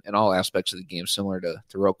there in all aspects of the game, similar to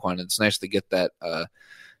Roquan. And it's nice to get that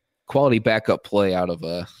quality backup play out of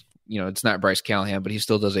it's not Bryce Callahan, but he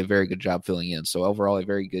still does a very good job filling in. So overall, a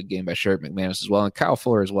very good game by Sherrick McManus as well. And Kyle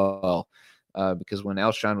Fuller as well. Because when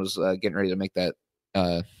Alshon was getting ready to make that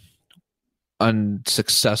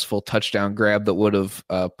unsuccessful touchdown grab that would have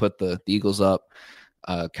put the Eagles up,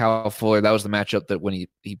 Kyle Fuller, that was the matchup that when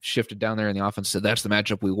he shifted down there in the offense, said that's the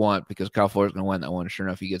matchup we want because Kyle Fuller's going to win that one. Sure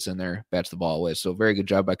enough, he gets in there, bats the ball away. So very good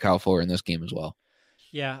job by Kyle Fuller in this game as well.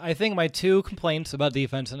 Yeah, I think my two complaints about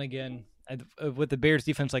defense, and again, with the Bears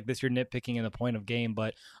defense like this, you're nitpicking in the point of game,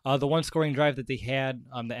 but the one scoring drive that they had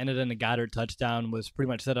that ended in a Goddard touchdown was pretty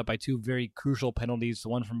much set up by two very crucial penalties. The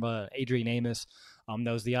one from Adrian Amos,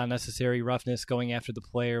 that was the unnecessary roughness going after the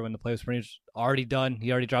player when the play was pretty much already done.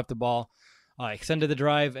 He already dropped the ball, extended the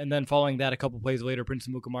drive, and then following that, a couple plays later, Prince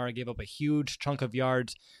Amukamara gave up a huge chunk of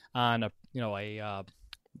yards on a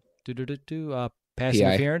pass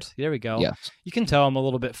interference. There we go. Yes. You can tell I'm a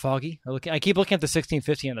little bit foggy. I keep looking at the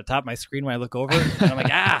 16:15 on the top of my screen when I look over, and I'm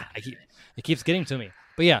like, it keeps getting to me.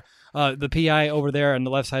 But yeah, the PI over there on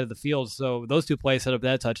the left side of the field. So those two plays set up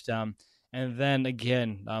that touchdown. And then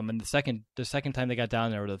again, in the second time they got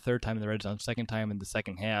down there, or the third time in the red zone, second time in the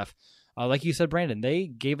second half, like you said, Brandon, they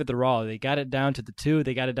gave it the raw. They got it down to the 2.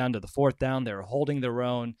 They got it down to the 4th down. They were holding their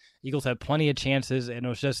own. Eagles had plenty of chances, and it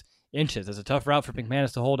was just inches. It's a tough route for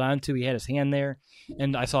McManus to hold on to. He had his hand there,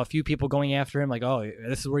 and I saw a few people going after him like, oh,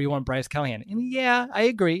 this is where you want Bryce Callahan. And yeah, I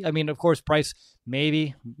agree. I mean, of course, Bryce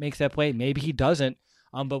maybe makes that play. Maybe he doesn't.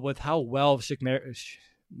 But with how well Sherrick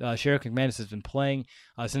McManus has been playing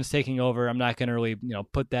since taking over, I'm not going to really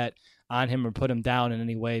put that on him or put him down in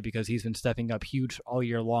any way because he's been stepping up huge all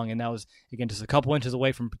year long, and that was, again, just a couple inches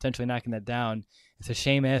away from potentially knocking that down. It's a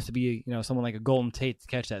shame it has to be someone like a Golden Tate to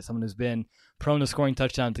catch that, someone who's been prone to scoring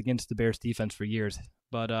touchdowns against the Bears defense for years.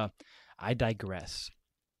 But I digress.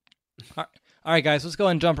 All right, guys, let's go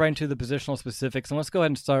ahead and jump right into the positional specifics, and let's go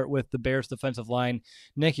ahead and start with the Bears defensive line.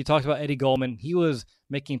 Nick, you talked about Eddie Goldman. He was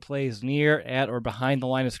making plays near, at, or behind the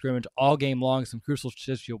line of scrimmage all game long, some crucial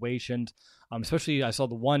situations. Especially I saw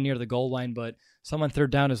the one near the goal line, but some on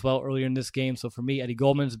third down as well earlier in this game. So for me, Eddie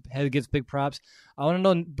Goldman's head gets big props. I want to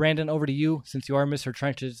know, Brandon, over to you, since you are Mr.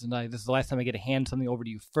 Trenches, and this is the last time I get to hand something over to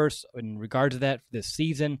you first in regards to that this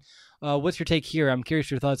season. What's your take here? I'm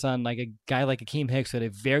curious your thoughts on like a guy like Akeem Hicks who had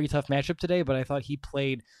a very tough matchup today, but I thought he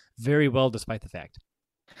played very well despite the fact.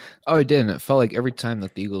 Oh, it did. And it felt like every time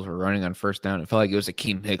that the Eagles were running on first down, it felt like it was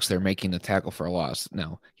Akeem Hicks there making the tackle for a loss.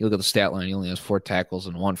 Now, you look at the stat line, he only has 4 tackles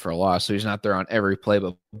and 1 for a loss, so he's not there on every play,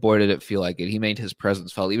 but boy, did it feel like it. He made his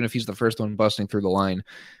presence felt, even if he's the first one busting through the line,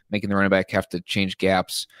 making the running back have to change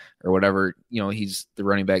gaps or whatever, he's the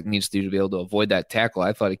running back needs to do to be able to avoid that tackle.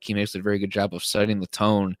 I thought Akeem Hicks did a very good job of setting the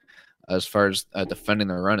tone as far as defending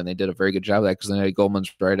their run, and they did a very good job of that because then Eddie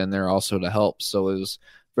Goldman's right in there also to help. So it was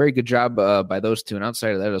very good job by those two. And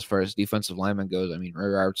outside of that, as far as defensive lineman goes, I mean, Ray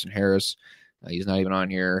Robertson-Harris, he's not even on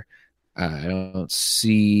here. I don't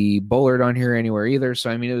see Bullard on here anywhere either. So,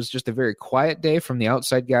 I mean, it was just a very quiet day from the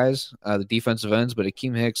outside guys, the defensive ends, but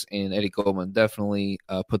Akeem Hicks and Eddie Goldman definitely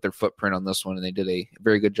put their footprint on this one, and they did a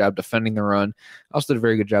very good job defending the run. Also did a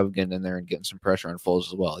very good job of getting in there and getting some pressure on Foles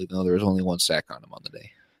as well, even though there was only 1 sack on him on the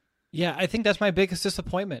day. Yeah, I think that's my biggest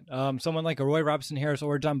disappointment. Someone like a Roy Robertson-Harris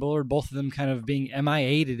or John Bullard, both of them kind of being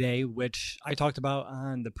MIA today, which I talked about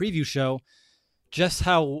on the preview show, just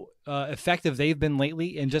how effective they've been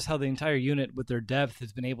lately and just how the entire unit with their depth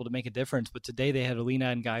has been able to make a difference. But today they had to lean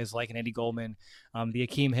on guys like an Eddie Goldman, the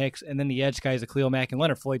Akeem Hicks, and then the edge guys, Khalil Mack and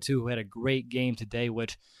Leonard Floyd, too, who had a great game today,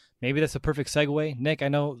 which maybe that's a perfect segue. Nick, I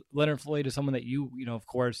know Leonard Floyd is someone that you of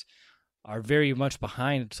course, are very much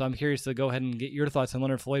behind. So I'm curious to go ahead and get your thoughts on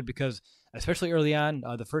Leonard Floyd because especially early on,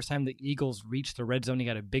 the first time the Eagles reached the red zone, he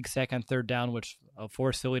got a big sack on third down, which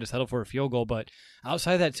forced Philly to settle for a field goal. But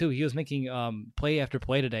outside of that, too, he was making play after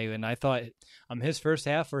play today. And I thought his first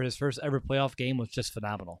half or his first ever playoff game was just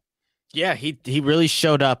phenomenal. Yeah, he really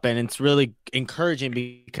showed up, and it's really encouraging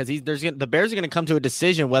because the Bears are going to come to a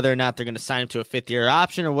decision whether or not they're going to sign him to a 5th-year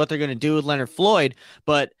option or what they're going to do with Leonard Floyd.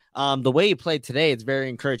 But the way he played today, it's very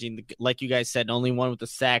encouraging. Like you guys said, only one with the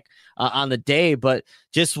sack on the day, but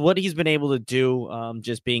just what he's been able to do,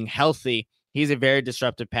 just being healthy He's a very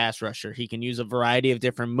disruptive pass rusher. He can use a variety of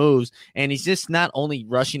different moves, and he's just not only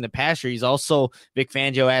rushing the passer, he's also, Vic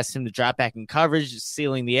Fangio asked him to drop back in coverage,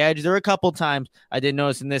 sealing the edge. There were a couple times I did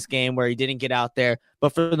notice in this game where he didn't get out there,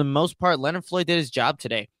 but for the most part, Leonard Floyd did his job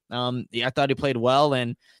today. I thought he played well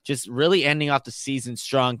and just really ending off the season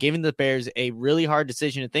strong, giving the Bears a really hard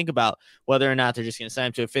decision to think about whether or not they're just going to sign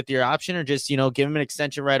him to a fifth-year option or just, give him an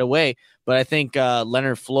extension right away. But I think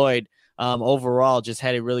Leonard Floyd overall just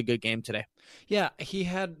had a really good game today. Yeah, he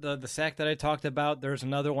had the sack that I talked about. There's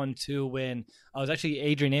another one, too, when it was actually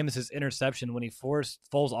Adrian Amos's interception when he forced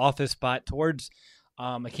Foles off his spot towards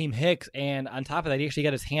Akeem Hicks. And on top of that, he actually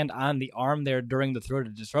got his hand on the arm there during the throw to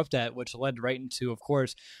disrupt that, which led right into, of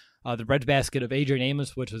course, the breadbasket of Adrian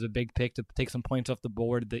Amos, which was a big pick to take some points off the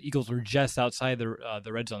board. The Eagles were just outside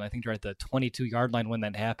the red zone. I think they're at the 22-yard line when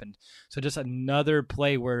that happened. So just another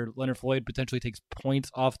play where Leonard Floyd potentially takes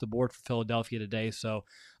points off the board for Philadelphia today. So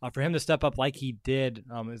for him to step up like he did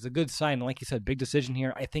is a good sign. And like you said, big decision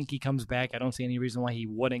here. I think he comes back. I don't see any reason why he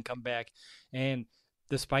wouldn't come back. And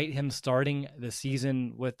despite him starting the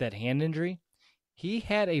season with that hand injury, he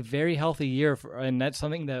had a very healthy year, and that's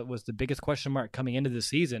something that was the biggest question mark coming into the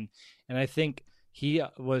season. And I think he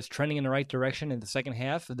was trending in the right direction in the second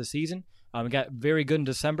half of the season. Got very good in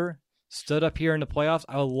December, stood up here in the playoffs.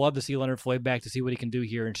 I would love to see Leonard Floyd back to see what he can do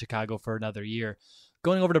here in Chicago for another year.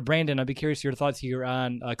 Going over to Brandon, I'd be curious your thoughts here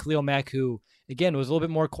on Khalil Mack, who, again, was a little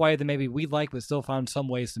bit more quiet than maybe we'd like, but still found some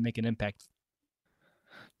ways to make an impact.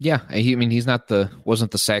 Yeah, he's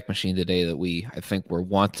wasn't the sack machine today that I think we're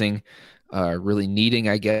wanting. Really needing,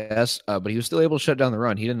 I guess, but he was still able to shut down the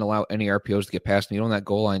run. He didn't allow any RPOs to get past him. On that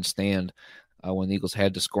goal line stand when the Eagles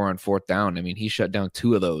had to score on fourth down, he shut down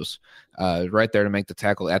two of those right there to make the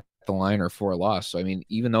tackle at the line or for a loss. So,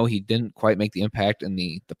 even though he didn't quite make the impact in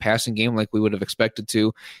the passing game like we would have expected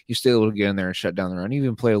to, he was still able to get in there and shut down the run. He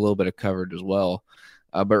even played a little bit of coverage as well.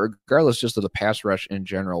 But regardless just of the pass rush in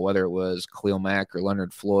general, whether it was Khalil Mack or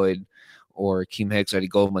Leonard Floyd or Akeem Hicks, Eddie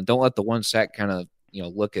Goldman, don't let the one sack kind of,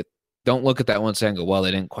 don't look at that one sack and go, well,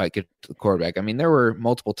 they didn't quite get to the quarterback. There were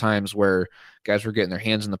multiple times where guys were getting their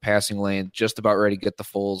hands in the passing lane, just about ready to get the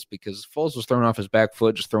Foles, because Foles was throwing off his back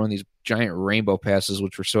foot, just throwing these giant rainbow passes,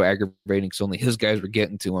 which were so aggravating because only his guys were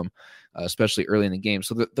getting to him, especially early in the game.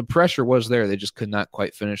 So the pressure was there. They just could not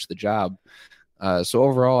quite finish the job. So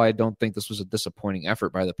overall, I don't think this was a disappointing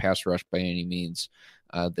effort by the pass rush by any means.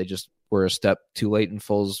 They just were a step too late, and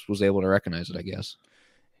Foles was able to recognize it, I guess.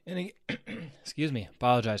 And excuse me,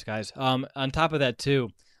 apologize, guys. On top of that, too,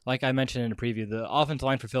 like I mentioned in the preview, the offensive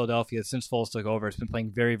line for Philadelphia, since Foles took over, has been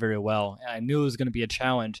playing very, very well. I knew it was going to be a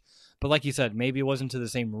challenge, but like you said, maybe it wasn't to the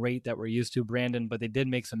same rate that we're used to, Brandon, but they did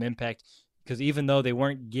make some impact, because even though they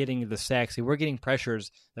weren't getting the sacks, they were getting pressures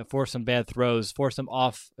that forced some bad throws, forced him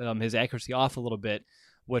off, his accuracy off a little bit,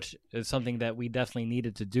 which is something that we definitely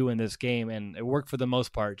needed to do in this game, and it worked for the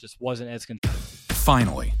most part, just wasn't as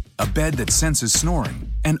Finally, a bed that senses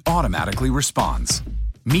snoring and automatically responds.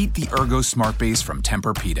 Meet the Ergo Smart Base from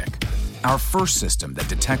Tempur-Pedic, our first system that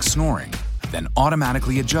detects snoring, then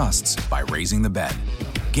automatically adjusts by raising the bed.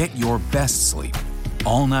 Get your best sleep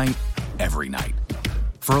all night, every night.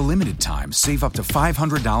 For a limited time, save up to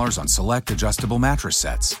 $500 on select adjustable mattress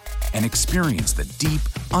sets and experience the deep,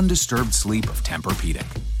 undisturbed sleep of Tempur-Pedic.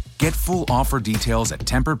 Get full offer details at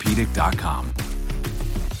TempurPedic.com.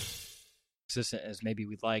 consistent as maybe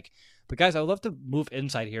we'd like. But guys, I would love to move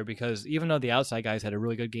inside here, because even though the outside guys had a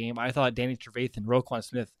really good game, I thought Danny Trevathan, Roquan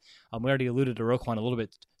Smith, we already alluded to Roquan a little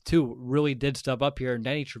bit too, really did step up here. And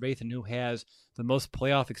Danny Trevathan, who has the most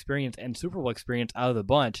playoff experience and Super Bowl experience out of the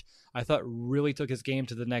bunch, I thought really took his game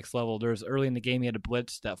to the next level. There was early in the game, he had a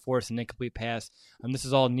blitz that forced an incomplete pass. And this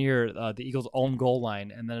is all near the Eagles' own goal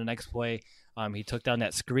line. And then the next play, he took down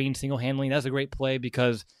that screen single-handedly. That's a great play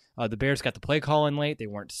because the Bears got the play call in late. They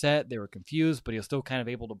weren't set. They were confused, but he was still kind of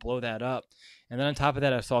able to blow that up. And then on top of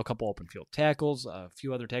that, I saw a couple open field tackles, a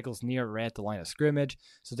few other tackles near or at the line of scrimmage.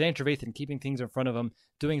 So Dan Trevathan keeping things in front of him,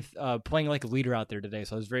 playing like a leader out there today.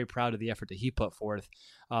 So I was very proud of the effort that he put forth.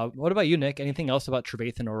 What about you, Nick? Anything else about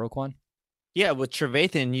Trevathan or Roquan? Yeah, with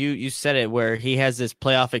Trevathan, you said it, where he has this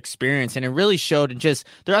playoff experience, and it really showed, and just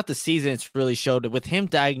throughout the season, it's really showed with him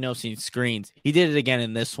diagnosing screens. He did it again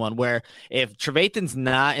in this one, where if Trevathan's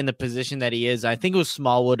not in the position that he is, I think it was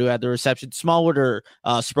Smallwood who had the reception, Smallwood or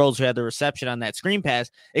Sproles who had the reception on that screen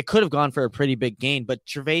pass, it could have gone for a pretty big gain, but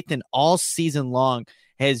Trevathan all season long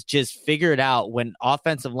has just figured out when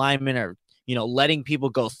offensive linemen are letting people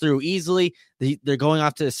go through easily, they're going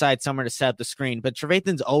off to the side somewhere to set up the screen. But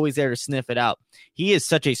Trevathan's always there to sniff it out. He is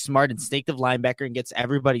such a smart, instinctive linebacker and gets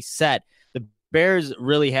everybody set. The Bears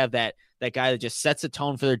really have that that guy that just sets a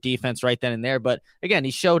tone for their defense right then and there. But again,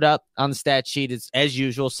 he showed up on the stat sheet as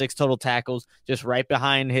usual, 6 total tackles, just right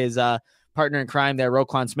behind his partner in crime there,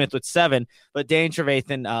 Roquan Smith, with 7. But Danny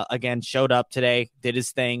Trevathan, again, showed up today, did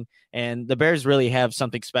his thing. And the Bears really have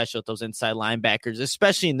something special with those inside linebackers,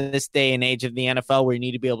 especially in this day and age of the NFL where you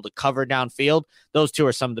need to be able to cover downfield. Those two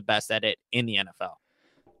are some of the best at it in the NFL.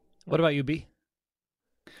 What about you, B?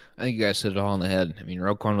 I think you guys hit it all on the head. I mean,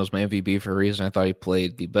 Roquan was my MVP for a reason. I thought he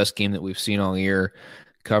played the best game that we've seen all year.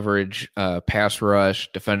 Coverage, pass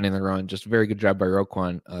rush, defending the run. Just a very good job by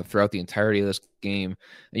Roquan throughout the entirety of this game.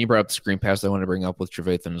 And you brought up the screen pass that I want to bring up with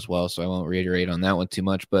Trevathan as well, so I won't reiterate on that one too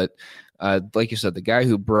much. But like you said, the guy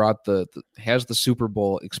who brought has the Super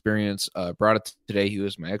Bowl experience, brought it today. He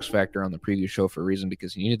was my X factor on the preview show for a reason,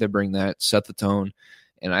 because he needed to bring that, set the tone.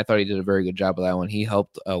 And I thought he did a very good job of that one. He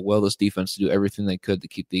helped will this defense to do everything they could to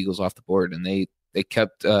keep the Eagles off the board. And they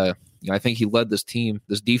kept, I think he led this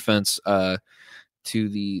defense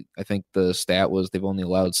to I think the stat was they've only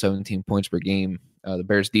allowed 17 points per game. The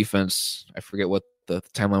Bears defense, I forget what the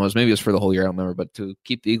timeline was. Maybe it was for the whole year. I don't remember. But to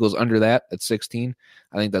keep the Eagles under that at 16,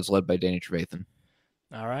 I think that's led by Danny Trevathan.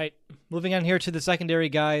 All right. Moving on here to the secondary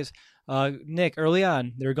guys. Nick, early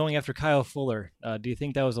on, they were going after Kyle Fuller. Do you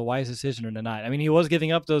think that was a wise decision or not? I mean, he was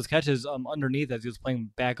giving up those catches underneath as he was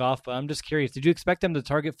playing back off, but I'm just curious. Did you expect them to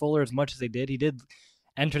target Fuller as much as they did? He did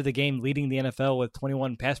enter the game leading the NFL with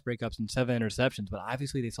 21 pass breakups and 7 interceptions, but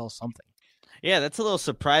obviously they saw something. Yeah, that's a little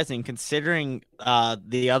surprising considering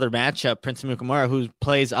the other matchup, Prince Amukamara, who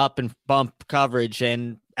plays up and bump coverage,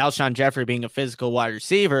 and Alshon Jeffrey being a physical wide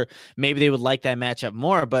receiver. Maybe they would like that matchup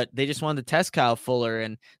more, but they just wanted to test Kyle Fuller,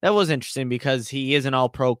 and that was interesting because he is an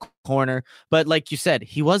all-pro corner. But like you said,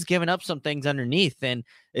 he was giving up some things underneath, and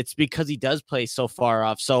it's because he does play so far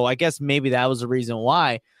off. So I guess maybe that was the reason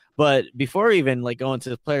why. But before we even go into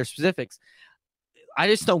the player specifics, I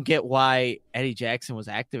just don't get why Eddie Jackson was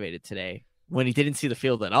activated today when he didn't see the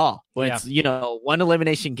field at all. When it's, one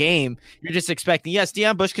elimination game, you're just expecting, yes,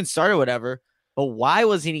 Deion Bush can start or whatever, but why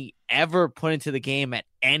wasn't he ever put into the game at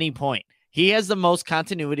any point? He has the most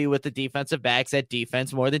continuity with the defensive backs at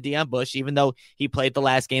defense, more than Deion Bush, even though he played the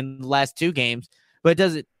last 2 games, but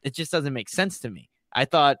it just doesn't make sense to me. I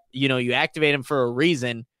thought, you activate him for a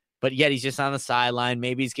reason, but yet he's just on the sideline.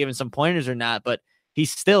 Maybe he's giving some pointers or not, but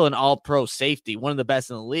he's still an all-pro safety, one of the best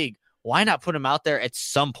in the league. Why not put him out there at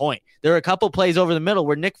some point? There are a couple plays over the middle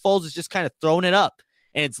where Nick Foles is just kind of throwing it up,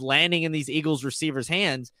 and it's landing in these Eagles receivers'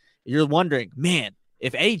 hands. You're wondering, man,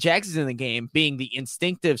 if Eddie Jackson's in the game, being the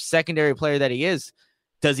instinctive secondary player that he is,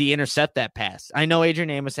 does he intercept that pass? I know Adrian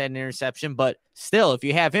Amos had an interception, but still, if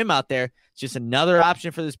you have him out there, it's just another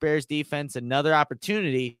option for this Bears defense, another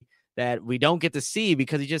opportunity that we don't get to see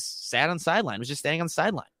because he just sat on the sideline. He was just standing on the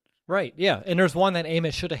sideline. Right, yeah. And there's one that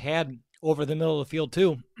Amos should have had over the middle of the field,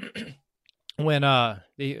 too. When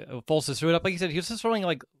Foles just threw it up, like you said, he was just throwing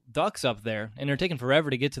like ducks up there, and they're taking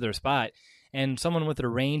forever to get to their spot. And someone with the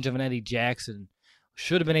range of an Eddie Jackson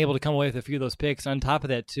should have been able to come away with a few of those picks. On top of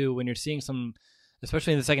that, too, when you're seeing some,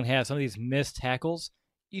 especially in the second half, some of these missed tackles,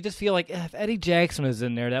 you just feel like if Eddie Jackson was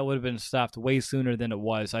in there, that would have been stopped way sooner than it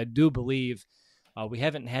was. I do believe we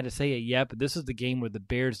haven't had to say it yet, but this is the game where the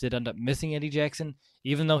Bears did end up missing Eddie Jackson,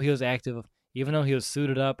 even though he was active, even though he was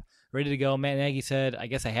suited up, ready to go. Matt Nagy said, I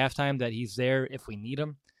guess at halftime, that he's there if we need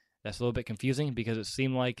him. That's a little bit confusing because it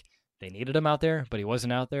seemed like they needed him out there, but he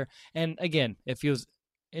wasn't out there. And again, if he was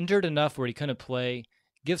injured enough where he couldn't play,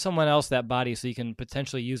 give someone else that body so you can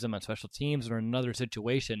potentially use them on special teams or in another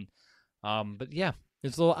situation. But yeah,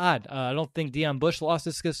 it's a little odd. I don't think Deion Bush lost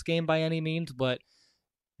this game by any means, but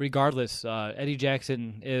regardless, Eddie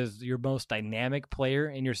Jackson is your most dynamic player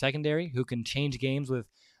in your secondary who can change games with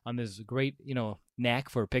this great, knack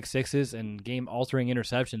for pick sixes and game-altering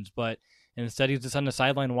interceptions. But instead, he's just on the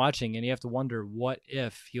sideline watching, and you have to wonder what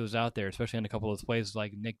if he was out there, especially on a couple of those plays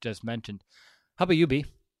like Nick just mentioned. How about you, B?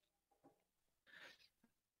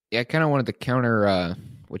 Yeah, I kind of wanted to counter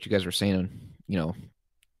what you guys were saying,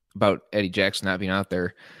 about Eddie Jackson not being out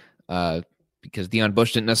there. Because Deion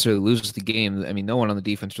Bush didn't necessarily lose the game. I mean, no one on the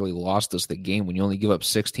defense really lost us the game. When you only give up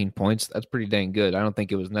 16 points, that's pretty dang good. I don't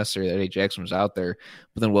think it was necessary that Eddie Jackson was out there.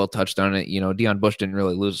 But then Will touched on it. Deion Bush didn't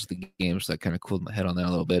really lose us the game, so that kind of cooled my head on that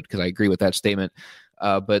a little bit because I agree with that statement.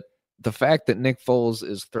 But the fact that Nick Foles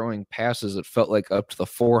is throwing passes that felt like up to the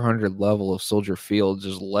 400 level of Soldier Field,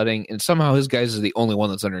 just letting, and somehow his guys is the only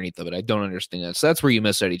one that's underneath of it. I don't understand that. So that's where you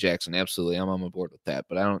miss Eddie Jackson. Absolutely. I'm on board with that.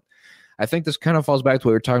 But I think this kind of falls back to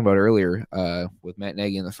what we were talking about earlier with Matt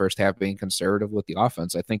Nagy in the first half being conservative with the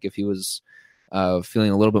offense. I think if he was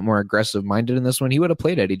feeling a little bit more aggressive-minded in this one, he would have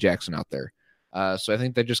played Eddie Jackson out there. So I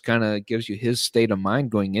think that just kind of gives you his state of mind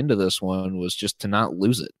going into this one was just to not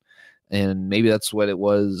lose it. And maybe that's what it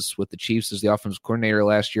was with the Chiefs as the offensive coordinator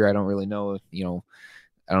last year. I don't really know.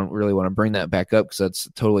 I don't really want to bring that back up because that's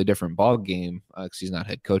a totally different ball game because he's not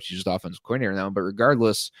head coach. He's just offensive coordinator now. But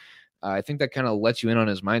regardless, I think that kind of lets you in on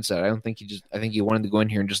his mindset. I think he wanted to go in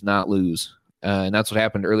here and just not lose. And that's what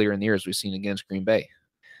happened earlier in the year as we've seen against Green Bay.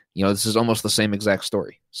 This is almost the same exact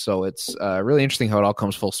story. So it's really interesting how it all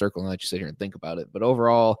comes full circle and let you sit here and think about it. But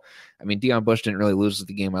overall, I mean, Deion Bush didn't really lose at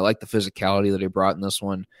the game. I like the physicality that he brought in this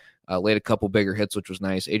one. Laid a couple bigger hits, which was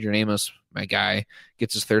nice. Adrian Amos, my guy,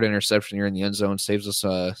 gets his third interception here in the end zone, saves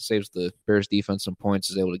the Bears defense some points,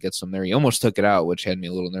 is able to get some there. He almost took it out, which had me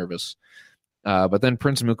a little nervous. But then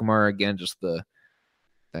Prince Amukamara, again, just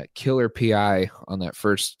that killer PI on that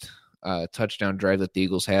first touchdown drive that the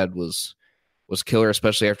Eagles had was killer,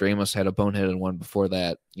 especially after Amos had a boneheaded one before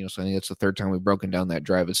that. So I think it's the third time we've broken down that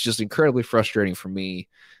drive. It's just incredibly frustrating for me,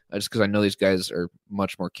 just because I know these guys are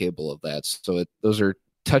much more capable of that. So those are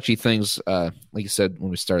touchy things, like you said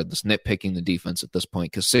when we started this, nitpicking the defense at this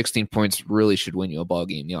point, because 16 points really should win you a ball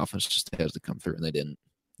game. The offense just has to come through, and they didn't.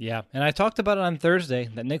 Yeah, and I talked about it on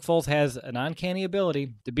Thursday that Nick Foles has an uncanny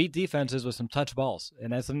ability to beat defenses with some touch balls,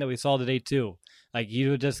 and that's something that we saw today too. Like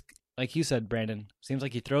you said, Brandon, seems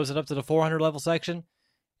like he throws it up to the 400 level section,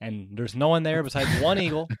 and there's no one there besides one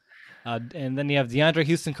Eagle, and then you have DeAndre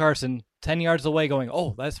Houston Carson 10 yards away going,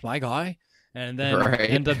 "Oh, that's my guy." And then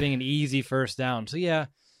ends up being an easy first down. So, yeah,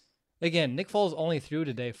 again, Nick Foles only threw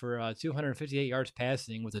today for 258 yards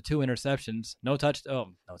passing with the 2 interceptions. No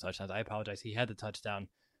touchdowns. I apologize. He had the touchdown.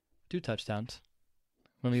 2 touchdowns.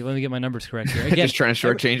 Let me get my numbers correct here. Again, just trying to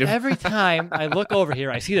shortchange him. Every time I look over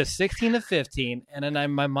here, I see the 16-15, and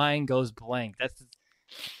then my mind goes blank.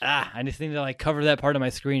 I just need to cover that part of my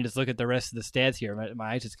screen, just look at the rest of the stats here.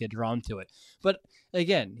 My eyes just get drawn to it. But,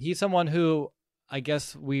 again, he's someone who I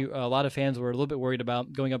guess a lot of fans were a little bit worried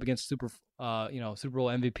about going up against Super Bowl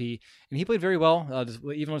MVP, and he played very well,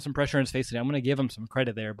 even with some pressure in his face today. I'm going to give him some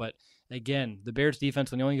credit there, but again, the Bears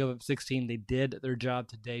defense, when they only go up 16, they did their job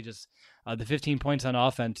today. Just the 15 points on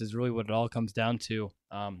offense is really what it all comes down to,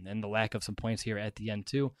 and the lack of some points here at the end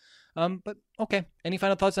too. But okay, any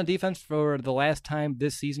final thoughts on defense for the last time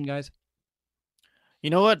this season, guys? You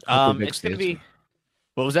know what? It's going to be.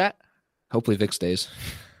 What was that? Hopefully Vic stays.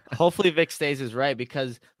 Hopefully Vic stays is right,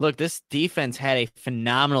 because look, this defense had a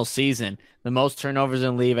phenomenal season. The most turnovers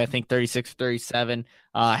in the league, I think 36-37,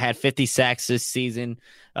 had 50 sacks this season.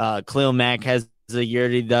 Khalil Mack has the year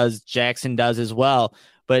that he does. Jackson does as well.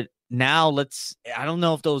 But now I don't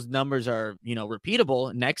know if those numbers are,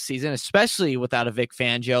 repeatable next season, especially without a Vic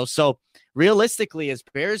Fangio. So realistically, as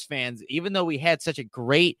Bears fans, even though we had such a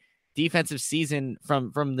great defensive season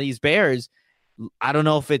from these Bears, I don't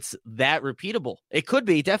know if it's that repeatable. It could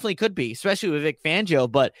be, definitely could be, especially with Vic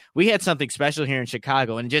Fangio, but we had something special here in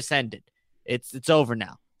Chicago and it just ended. It's over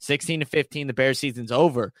now. 16-15, the Bears season's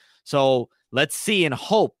over. So let's see and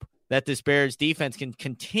hope that this Bears defense can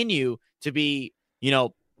continue to be,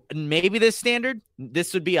 maybe this standard.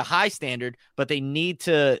 This would be a high standard, but they need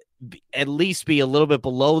to at least be a little bit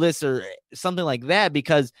below this or something like that,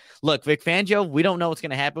 because look, Vic Fangio, we don't know what's going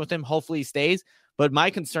to happen with him. Hopefully he stays. But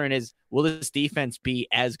my concern is, will this defense be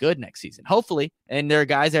as good next season? Hopefully. And there are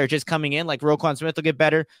guys that are just coming in, like Roquan Smith will get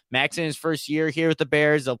better. Max in his first year here with the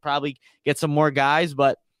Bears, they'll probably get some more guys,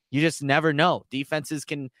 but you just never know. Defenses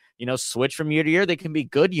can, switch from year to year. They can be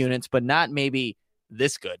good units, but not maybe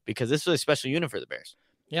this good, because this is a special unit for the Bears.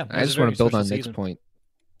 Yeah. I just want to build on Nick's point.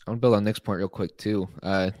 I want to build on Nick's point real quick, too.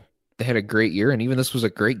 They had a great year, and even this was a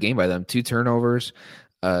great game by them. 2 turnovers,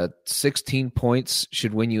 16 points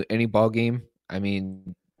should win you any ball game. I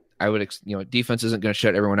mean, defense isn't going to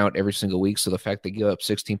shut everyone out every single week. So the fact they give up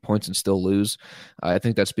 16 points and still lose, I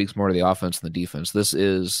think that speaks more to the offense than the defense. This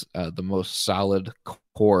is the most solid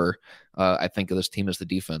core, I think, of this team is the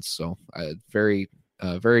defense. So very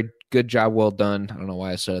good job. Well done. I don't know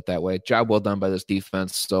why I said it that way. Job well done by this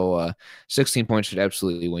defense. So 16 points should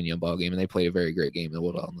absolutely win you a ball game. And they played a very great game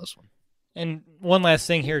in this one. And one last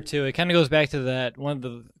thing here, too. It kind of goes back to that one of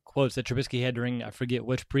the quotes that Trubisky had during, I forget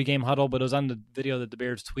which pregame huddle, but it was on the video that the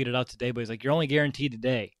Bears tweeted out today. But he's like, you're only guaranteed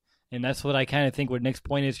today. And that's what I kind of think what Nick's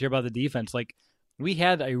point is here about the defense. Like, we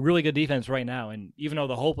had a really good defense right now, and even though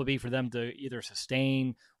the hope would be for them to either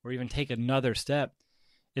sustain or even take another step,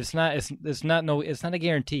 it's not a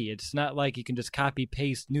guarantee. It's not like you can just copy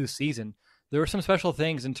paste new season. There were some special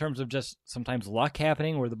things in terms of just sometimes luck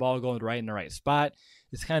happening where the ball going right in the right spot.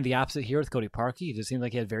 It's kind of the opposite here with Cody Parkey. It just seemed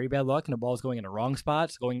like he had very bad luck and the ball's going in the wrong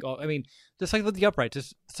spots. Just like with the upright,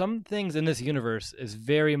 just some things in this universe is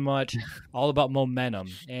very much all about momentum.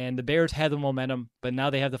 And the Bears had the momentum, but now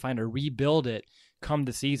they have to find a rebuild it come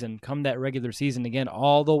the season, come that regular season again,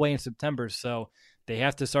 all the way in September. So they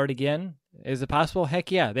have to start again. Is it possible?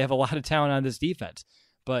 Heck yeah. They have a lot of talent on this defense.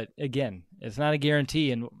 But again, it's not a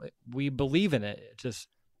guarantee, and we believe in it. It's just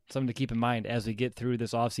something to keep in mind as we get through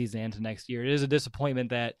this offseason and to next year. It is a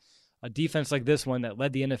disappointment that a defense like this one that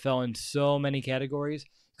led the NFL in so many categories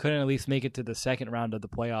couldn't at least make it to the second round of the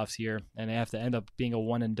playoffs here, and they have to end up being a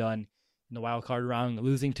one and done in the wild card round,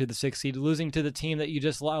 losing to the 6th seed, losing to the team that you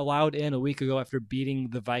just allowed in a week ago after beating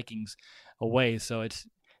the Vikings away. So it's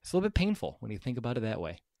a little bit painful when you think about it that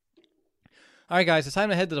way. All right, guys, it's time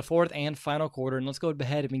to head to the fourth and final quarter, and let's go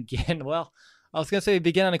ahead and begin. Well, I was going to say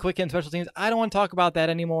begin on a quick hit special teams. I don't want to talk about that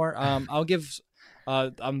anymore. I'm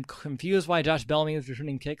confused why Josh Bellamy is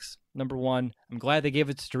returning kicks, number one. I'm glad they gave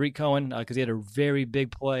it to Tariq Cohen because he had a very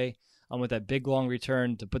big play with that big, long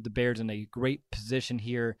return to put the Bears in a great position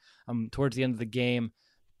here towards the end of the game.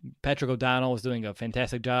 Patrick O'Donnell was doing a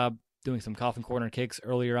fantastic job doing some coffin corner kicks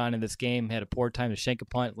earlier on in this game. Had a poor time to shank a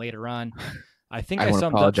punt later on. I think I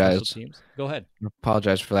summed up special teams. Go ahead. I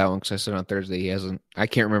apologize for that one because I said on Thursday he hasn't. I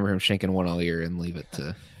can't remember him shanking one all year and leave it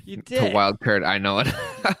to wild card. I know it.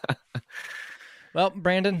 Well,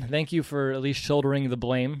 Brandon, thank you for at least shouldering the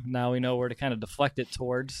blame. Now we know where to kind of deflect it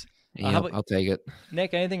towards. I'll take it.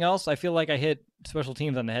 Nick, anything else? I feel like I hit special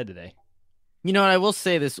teams on the head today. You know what? I will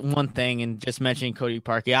say this one thing, and just mentioning Cody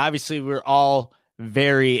Parkey. Obviously, we're all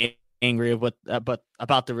very angry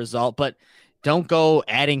about the result, but don't go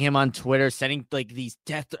adding him on Twitter, sending like these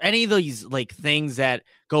any of these like things that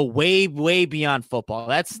go way, way beyond football.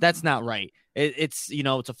 That's not right. It's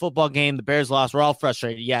it's a football game. The Bears lost. We're all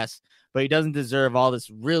frustrated, yes, but he doesn't deserve all this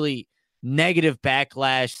really negative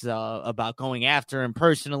backlash about going after him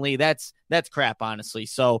personally. That's crap, honestly.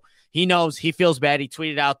 So he knows, he feels bad. He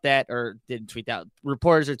tweeted out didn't tweet out.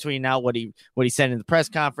 Reporters are tweeting out what he said in the press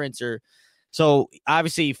conference. So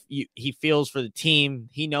obviously he feels for the team.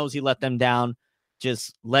 He knows he let them down.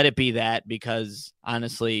 Just let it be that, because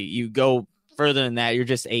honestly, you go further than that, you're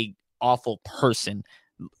just a awful person.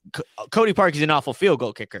 Cody Parkey's an awful field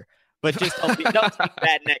goal kicker, but just don't take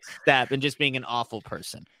that next step and just being an awful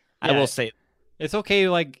person. Yeah, I will say it's okay.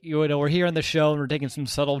 Like, we're here on the show and we're taking some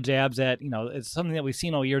subtle jabs at, it's something that we've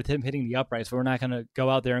seen all year with him hitting the uprights, but we're not going to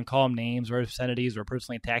go out there and call him names or obscenities or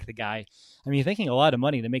personally attack the guy. I mean, you're thinking a lot of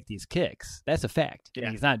money to make these kicks. That's a fact. Yeah.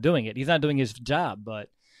 And he's not doing it. He's not doing his job, but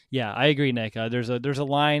yeah, I agree, Nick. There's a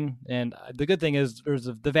line, and the good thing is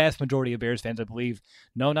the vast majority of Bears fans, I believe,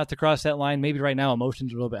 know not to cross that line. Maybe right now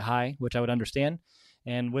emotions are a little bit high, which I would understand.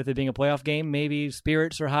 And with it being a playoff game, maybe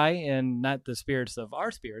spirits are high, and not the spirits of our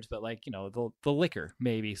spirits, but like, the liquor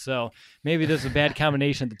maybe. So maybe there's a bad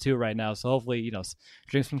combination of the two right now. So hopefully,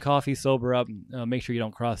 drink some coffee, sober up, make sure you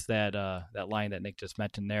don't cross that line that Nick just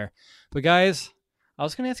mentioned there. But guys, I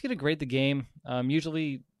was going to ask you to grade the game.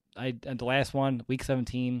 Usually at the last one, week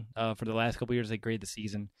 17, for the last couple years, they grade the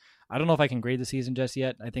season. I don't know if I can grade the season just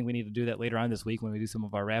yet. I think we need to do that later on this week when we do some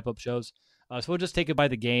of our wrap-up shows. So we'll just take it by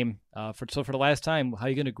the game. For the last time, how are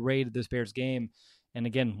you going to grade this Bears game? And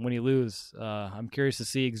again, when you lose, I'm curious to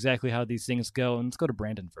see exactly how these things go. And let's go to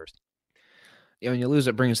Brandon first. Yeah, when you lose,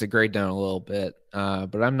 it brings the grade down a little bit.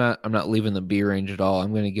 But I'm not leaving the B range at all.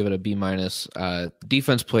 I'm going to give it a B-.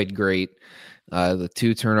 Defense played great. The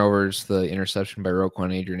 2 turnovers, the interception by Roquan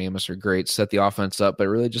and Adrian Amos are great. Set the offense up, but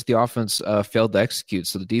really just the offense failed to execute.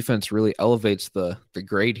 So the defense really elevates the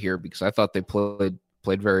grade here, because I thought they played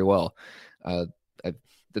very well.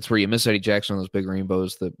 That's where you miss Eddie Jackson on those big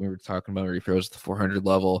rainbows that we were talking about, where he throws at the 400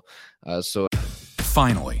 level.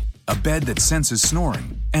 Finally, a bed that senses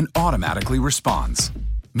snoring and automatically responds.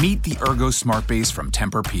 Meet the Ergo Smart Base from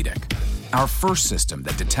Tempur-Pedic, our first system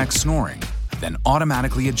that detects snoring, then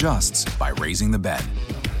automatically adjusts by raising the bed.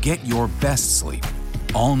 Get your best sleep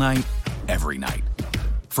all night, every night.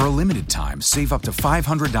 For a limited time, save up to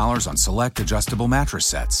 $500 on select adjustable mattress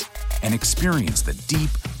sets and experience the deep,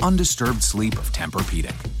 undisturbed sleep of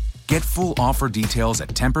Tempur-Pedic. Get full offer details at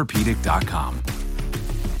TempurPedic.com.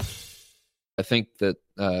 I think that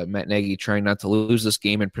Matt Nagy, trying not to lose this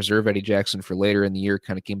game and preserve Eddie Jackson for later in the year,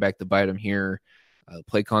 kind of came back to bite him here.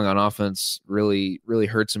 Play calling on offense really, really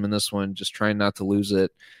hurts him in this one, just trying not to lose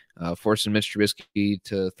it, forcing Mitch Trubisky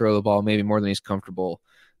to throw the ball maybe more than he's comfortable.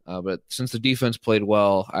 But since the defense played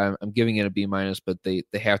well, I'm giving it a B-, but they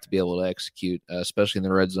have to be able to execute, especially in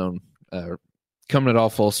the red zone. Coming it all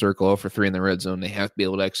full circle, 0 for 3 in the red zone, they have to be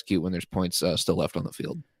able to execute when there's points still left on the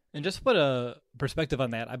field. And just to put a perspective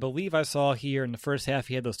on that, I believe I saw here in the first half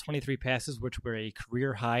he had those 23 passes, which were a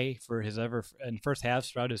career high for his ever in first halves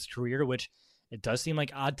throughout his career, which It does seem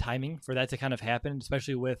like odd timing for that to kind of happen,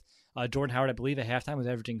 especially with Jordan Howard, I believe, at halftime was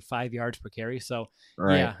averaging 5 yards per carry. So,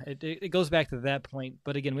 yeah, it goes back to that point.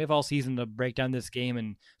 But again, we have all season to break down this game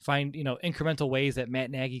and find, incremental ways that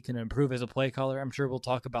Matt Nagy can improve as a play caller. I'm sure we'll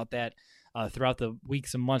talk about that throughout the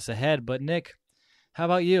weeks and months ahead. But, Nick, how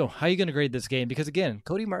about you? How are you going to grade this game? Because, again,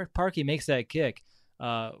 Cody Parkey makes that kick.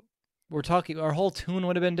 We're talking, our whole tune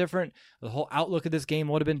would have been different. The whole outlook of this game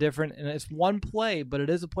would have been different. And it's one play, but it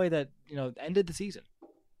is a play that, ended the season.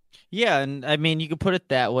 Yeah, and I mean, you could put it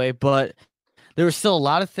that way, but there were still a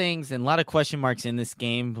lot of things and a lot of question marks in this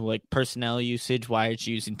game, like personnel usage, why it's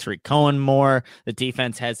using Tariq Cohen more. The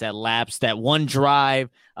defense has that lapse, that one drive.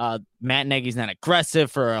 Matt Nagy's not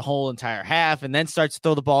aggressive for a whole entire half and then starts to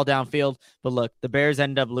throw the ball downfield. But look, the Bears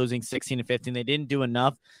ended up losing 16-15. They didn't do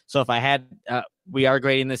enough. So if I had, we are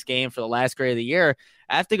grading this game for the last grade of the year,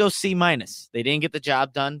 I have to go C-. They didn't get the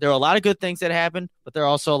job done. There are a lot of good things that happened, but there are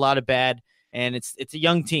also a lot of bad. And it's a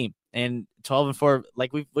young team, and 12-4,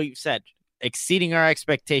 like we've said, exceeding our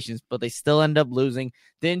expectations, but they still end up losing.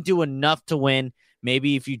 Didn't do enough to win.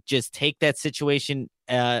 Maybe if you just take that situation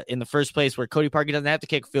in the first place where Cody Parkey doesn't have to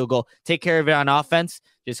kick a field goal, take care of it on offense,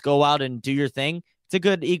 just go out and do your thing. It's a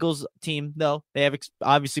good Eagles team, though. They have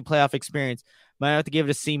obviously playoff experience. Might have to give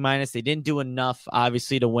it a C-. They didn't do enough,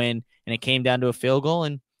 obviously, to win, and it came down to a field goal,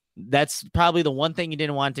 and that's probably the one thing you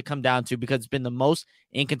didn't want it to come down to, because it's been the most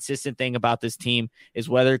inconsistent thing about this team is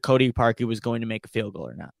whether Cody Parkey was going to make a field goal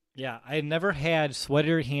or not. Yeah, I never had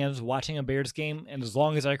sweatier hands watching a Bears game, and as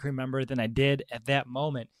long as I can remember, than I did at that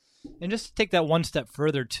moment. And just to take that one step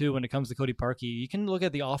further, too, when it comes to Cody Parkey, you can look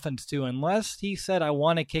at the offense, too. Unless he said, I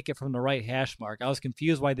want to kick it from the right hash mark, I was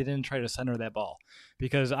confused why they didn't try to center that ball,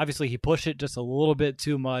 because obviously he pushed it just a little bit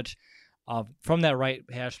too much from that right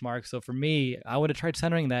hash mark. So for me, I would have tried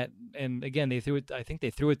centering that. And again, they threw it. I think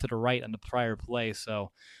they threw it to the right on the prior play.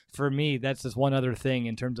 So for me, that's just one other thing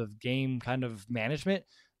in terms of game kind of management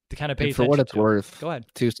to kind of pay attention to. For what it's worth, go ahead.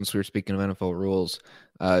 Too, since we were speaking of NFL rules,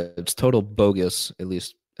 it's total bogus, at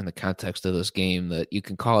least in the context of this game, that you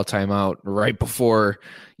can call a timeout right before,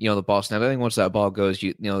 the ball snap. I think once that ball goes,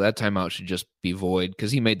 that timeout should just be void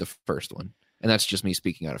because he made the first one. And that's just me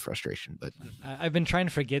speaking out of frustration. But I've been trying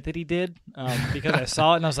to forget that he did because I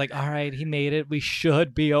saw it and I was like, all right, he made it. We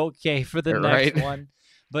should be okay for the next one.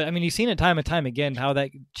 But, I mean, you've seen it time and time again how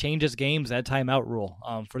that changes games, that timeout rule,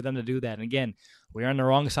 for them to do that. And, again, we're on the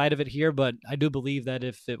wrong side of it here, but I do believe that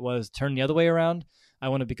if it was turned the other way around, I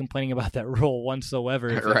wouldn't be complaining about that rule whatsoever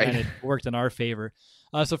if it kind of worked in our favor.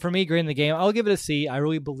 So for me, grading the game, I'll give it a C. I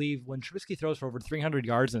really believe when Trubisky throws for over 300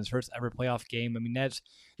 yards in his first ever playoff game, I mean,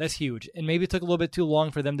 that's huge. And maybe it took a little bit too long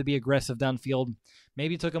for them to be aggressive downfield.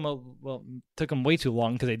 Maybe it took them way too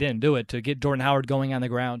long because they didn't do it to get Jordan Howard going on the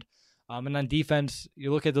ground. And on defense,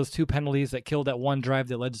 you look at those two penalties that killed that one drive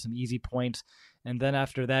that led to some easy points. And then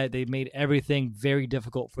after that, they made everything very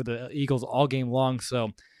difficult for the Eagles all game long. So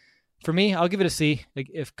for me, I'll give it a C. Like,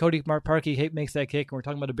 if Cody Parkey makes that kick and we're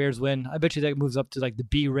talking about a Bears win, I bet you that moves up to like the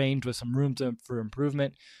B range with some room for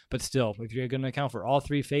improvement. But still, if you're going to account for all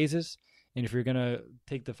three phases, and if you're going to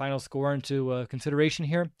take the final score into consideration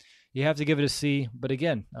here, you have to give it a C. But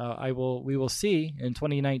again, we will see in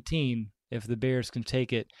 2019 if the Bears can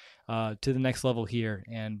take it to the next level here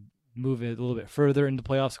and move it a little bit further into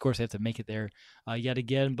playoffs. Of course, they have to make it there yet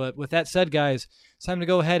again. But with that said, guys, it's time to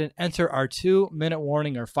go ahead and enter our 2-minute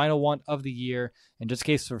warning, our final one of the year. And just in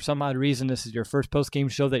case for some odd reason this is your first post-game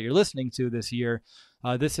show that you're listening to this year,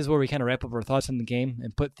 this is where we kind of wrap up our thoughts on the game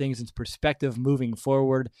and put things into perspective moving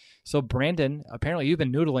forward. So, Brandon, apparently you've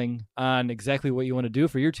been noodling on exactly what you want to do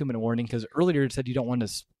for your 2-minute warning, because earlier you said you don't want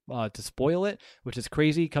to spoil it, which is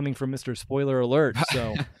crazy coming from Mr. Spoiler Alert.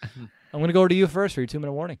 So I'm going to go to you first for your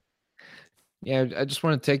 2-minute warning. Yeah, I just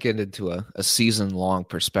want to take it into a season-long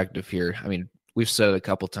perspective here. I mean, we've said it a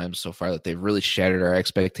couple times so far that they've really shattered our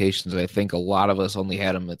expectations. I think a lot of us only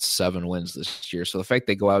had them at 7 wins this year. So the fact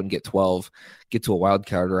they go out and get 12, get to a wild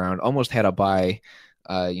card round, almost had a bye,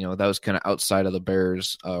 that was kind of outside of the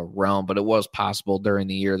Bears' realm, but it was possible during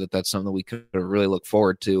the year that's something that we could really look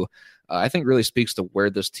forward to. I think really speaks to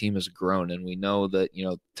where this team has grown. And we know that,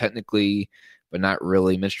 technically, but not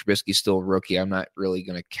really, Mitch Trubisky's still a rookie. I'm not really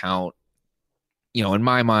going to count, in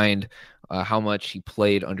my mind, how much he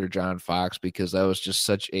played under John Fox, because that was just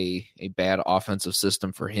such a bad offensive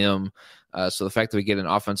system for him. So the fact that we get an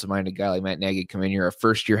offensive-minded guy like Matt Nagy come in here, a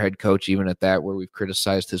first-year head coach, even at that, where we've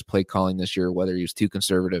criticized his play calling this year, whether he was too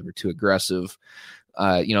conservative or too aggressive.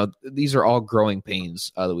 These are all growing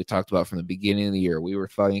pains that we talked about from the beginning of the year. We were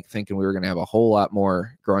thinking we were going to have a whole lot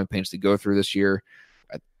more growing pains to go through this year.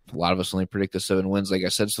 A lot of us only predicted 7 wins, like I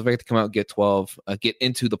said. So the fact to come out and get 12, get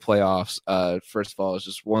into the playoffs, first of all, is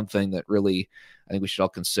just one thing that really I think we should all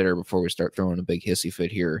consider before we start throwing a big hissy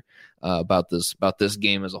fit here about this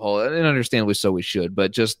game as a whole. And understandably so, we should,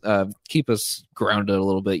 but just keep us grounded a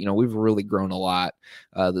little bit. You know, we've really grown a lot.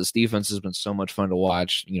 This defense has been so much fun to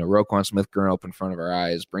watch. You know, Roquan Smith growing up in front of our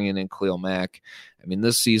eyes, bringing in Khalil Mack. I mean,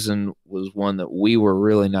 this season was one that we were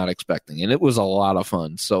really not expecting, and it was a lot of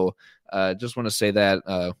fun. So just want to say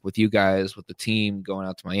that with you guys, with the team going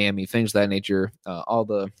out to Miami, things of that nature, all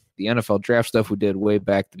the NFL draft stuff we did way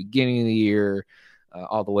back at the beginning of the year,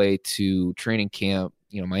 all the way to training camp,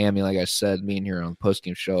 you know, Miami, like I said, being here on the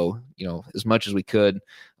postgame show, you know, as much as we could.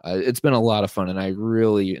 It's been a lot of fun, and I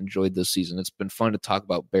really enjoyed this season. It's been fun to talk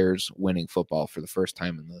about Bears winning football for the first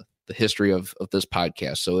time in the history of this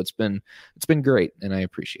podcast. So it's been great, and I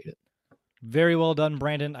appreciate it. Very well done,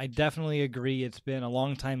 Brandon. I definitely agree. It's been a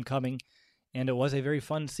long time coming, and it was a very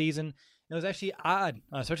fun season. It was actually odd,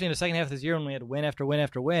 especially in the second half of this year when we had win after win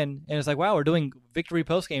after win. And it's like, wow, we're doing victory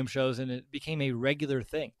postgame shows, and it became a regular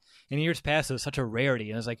thing. In years past, it was such a rarity.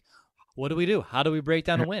 And it's like, what do we do? How do we break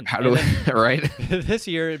down a win? Right? This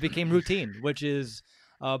year, it became routine, which is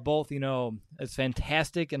both, you know, it's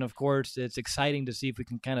fantastic. And, of course, it's exciting to see if we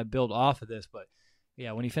can kind of build off of this. But,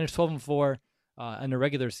 yeah, when you finish 12-4 in the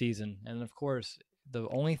regular season, and, of course, the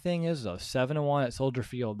only thing is, though, 7-1 at Soldier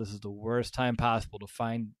Field, this is the worst time possible to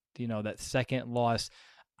find, you know, that second loss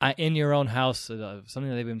in your own house, something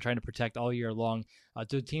that they've been trying to protect all year long,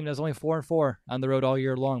 to a team that's only 4-4 on the road all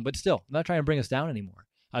year long. But still, I'm not trying to bring us down anymore.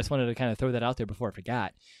 I just wanted to kind of throw that out there before I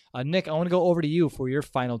forgot. Nick, I want to go over to you for your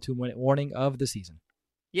final 2-minute warning of the season.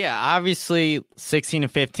 Yeah, obviously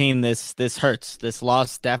 16-15, this hurts. This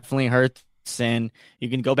loss definitely hurts. And you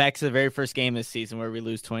can go back to the very first game this season where we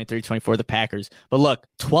lose 23-24 the Packers. But look,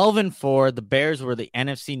 12-4, the Bears were the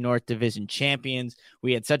NFC North Division champions.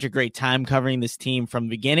 We had such a great time covering this team from the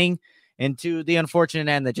beginning and to the unfortunate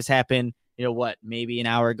end that just happened, you know what, maybe an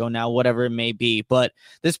hour ago now, whatever it may be. But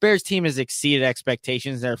this Bears team has exceeded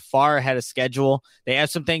expectations. They're far ahead of schedule. They have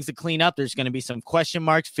some things to clean up. There's going to be some question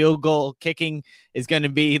marks. Field goal kicking is going to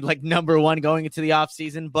be like number one going into the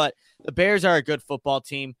offseason. But the Bears are a good football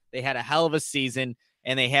team. They had a hell of a season,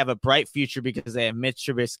 and they have a bright future because they have Mitch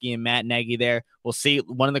Trubisky and Matt Nagy there. We'll see.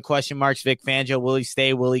 One of the question marks, Vic Fangio, will he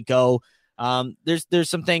stay? Will he go? There's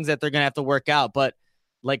some things that they're going to have to work out. But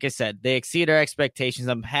like I said, they exceed our expectations.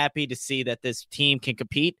 I'm happy to see that this team can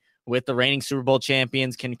compete with the reigning Super Bowl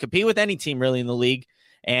champions, can compete with any team really in the league,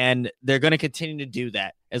 and they're going to continue to do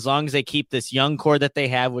that as long as they keep this young core that they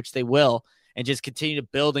have, which they will, and just continue to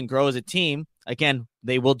build and grow as a team. Again,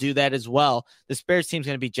 they will do that as well. The Bears team's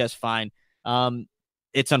going to be just fine.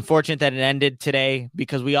 It's unfortunate that it ended today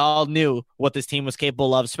because we all knew what this team was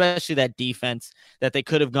capable of, especially that defense, that they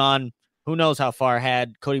could have gone who knows how far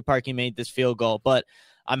had Cody Parkey made this field goal. But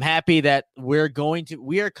I'm happy that we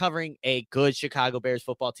are covering a good Chicago Bears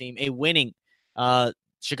football team, a winning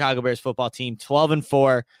Chicago Bears football team,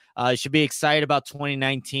 12-4. Should be excited about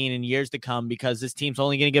 2019 and years to come because this team's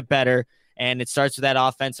only going to get better, and it starts with that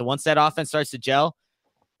offense. And once that offense starts to gel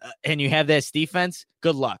and you have this defense,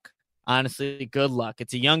 good luck. Honestly, good luck.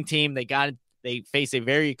 It's a young team. They face a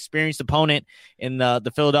very experienced opponent in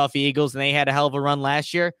the Philadelphia Eagles, and they had a hell of a run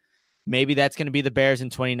last year. Maybe that's going to be the Bears in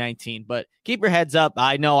 2019. But keep your heads up.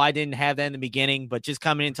 I know I didn't have that in the beginning, but just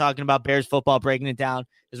coming in talking about Bears football, breaking it down,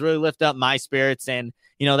 has really lifted up my spirits. And,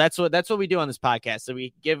 you know, that's what we do on this podcast. So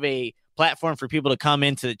we give a platform for people to come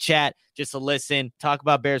into the chat, just to listen, talk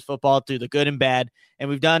about Bears football through the good and bad. And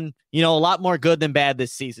we've done, you know, a lot more good than bad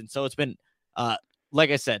this season. So it's been, like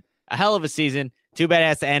I said, a hell of a season. Too bad it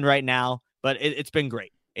has to end right now, but it's been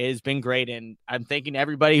great. It has been great. And I'm thanking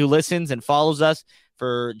everybody who listens and follows us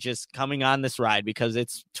for just coming on this ride, because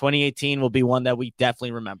it's 2018 will be one that we definitely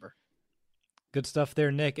remember. Good stuff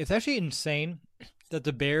there, Nick. It's actually insane that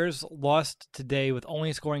the Bears lost today with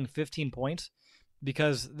only scoring 15 points,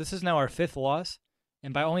 because this is now our 5th loss.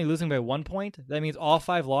 And by only losing by 1 point, that means all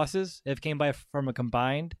 5 losses have came from a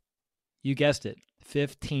combined, you guessed it,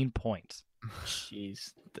 15 points.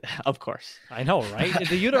 Jeez. Of course. I know, right?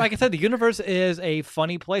 Like I said, the universe is a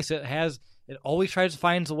funny place. It always tries to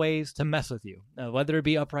find ways to mess with you, whether it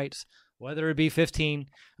be uprights, whether it be 15.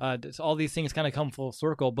 All these things kind of come full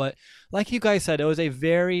circle. But like you guys said, it was a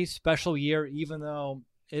very special year, even though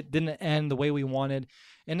it didn't end the way we wanted.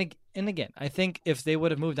 And again, I think if they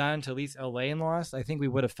would have moved on to at least LA and lost, I think we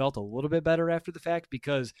would have felt a little bit better after the fact,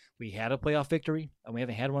 because we had a playoff victory and we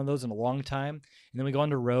haven't had one of those in a long time. And then we go on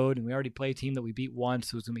the road and we already play a team that we beat once,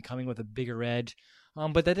 who's going to be coming with a bigger edge.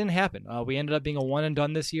 But that didn't happen. We ended up being a one and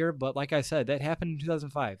done this year. But like I said, that happened in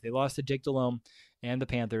 2005. They lost to Jake Delhomme, and the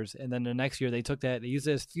Panthers. And then the next year they took that, they used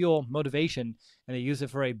it as fuel, motivation, and they used it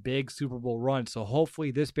for a big Super Bowl run. So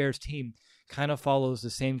hopefully this Bears team kind of follows the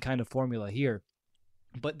same kind of formula here.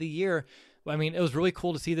 But the year, I mean, it was really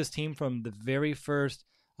cool to see this team from the very first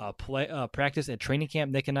practice at training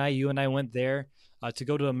camp. Nick and I, you and I went there to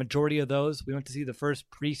go to a majority of those. We went to see the first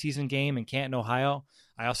preseason game in Canton, Ohio.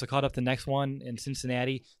 I also caught up the next one in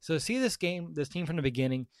Cincinnati. So to see this team from the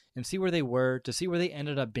beginning and see where they were, to see where they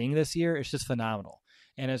ended up being this year, it's just phenomenal.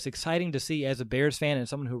 And it's exciting to see as a Bears fan and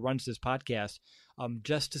someone who runs this podcast,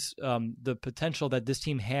 the potential that this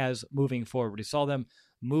team has moving forward. We saw them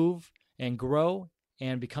move and grow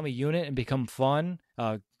and become a unit and become fun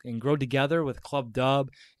and grow together with Club Dub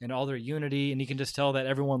and all their unity. And you can just tell that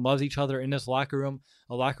everyone loves each other in this locker room,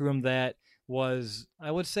 a locker room that was, I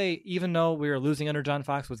would say, even though we were losing under John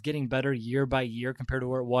Fox, was getting better year by year compared to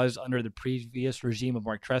where it was under the previous regime of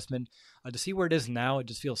Mark Trestman. To see where it is now, it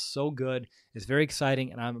just feels so good. It's very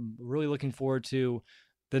exciting, and I'm really looking forward to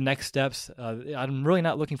the next steps. I'm really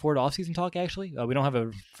not looking forward to offseason talk, actually. We don't have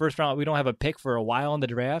a first round. We don't have a pick for a while in the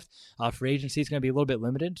draft. Free agency is going to be a little bit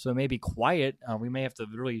limited, so it may be quiet. We may have to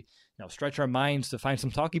really stretch our minds to find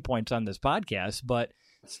some talking points on this podcast, but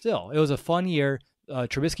still, it was a fun year.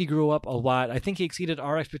 Trubisky grew up a lot. I think he exceeded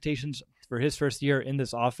our expectations for his first year in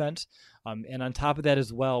this offense. And on top of that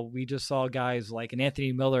as well, we just saw guys like an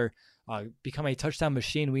Anthony Miller become a touchdown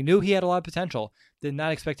machine. We knew he had a lot of potential. Did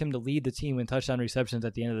not expect him to lead the team in touchdown receptions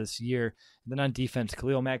at the end of this year. And then on defense,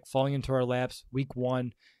 Khalil Mack falling into our laps week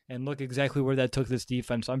 1, and look exactly where that took this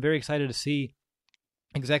defense. So I'm very excited to see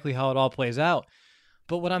exactly how it all plays out.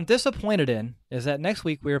 But what I'm disappointed in is that next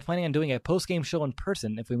week we were planning on doing a post-game show in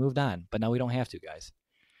person if we moved on, but now we don't have to, guys.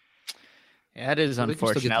 Yeah, it is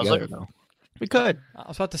unfortunate. We could. I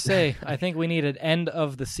was about to say, I think we need an end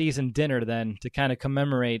of the season dinner then to kind of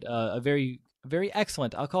commemorate a very, very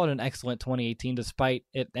excellent, I'll call it an excellent 2018, despite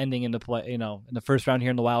it ending in the in the first round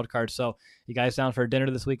here in the wild card. So you guys down for a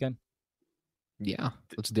dinner this weekend? Yeah,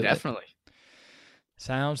 let's do it. Definitely.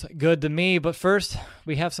 Sounds good to me. But first,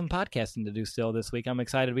 we have some podcasting to do still this week. I'm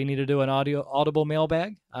excited. We need to do an Audible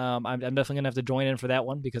mailbag. I'm definitely going to have to join in for that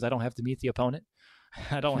one because I don't have to meet the opponent.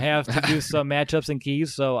 I don't have to do some matchups and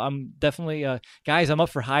keys. So I'm definitely, guys, I'm up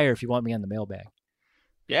for hire if you want me on the mailbag.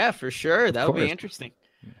 Yeah, for sure. That would be interesting.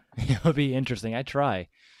 It would be interesting. I try.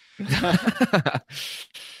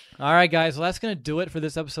 All right, guys. Well, that's going to do it for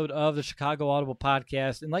this episode of the Chicago Audible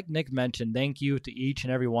podcast. And like Nick mentioned, thank you to each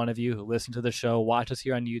and every one of you who listen to the show, watch us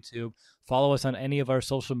here on YouTube, follow us on any of our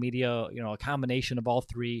social media, a combination of all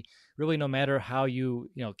three. Really, no matter how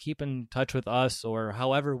you keep in touch with us or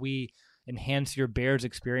however we enhance your Bears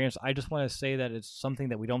experience, I just want to say that it's something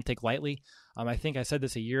that we don't take lightly. I think I said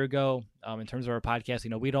this a year ago in terms of our podcast.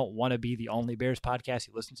 We don't want to be the only Bears podcast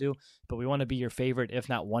you listen to, but we want to be your favorite, if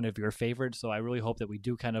not one of your favorites. So I really hope that we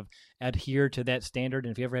do kind of adhere to that standard.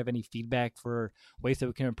 And if you ever have any feedback for ways that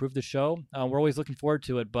we can improve the show, we're always looking forward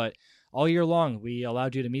to it. But all year long, we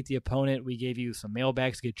allowed you to meet the opponent. We gave you some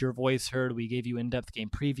mailbags to get your voice heard. We gave you in-depth game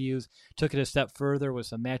previews, took it a step further with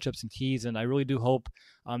some matchups and keys. And I really do hope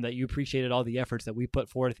that you appreciated all the efforts that we put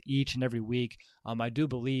forth each and every week. I do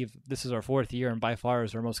believe this is our 4th year and by far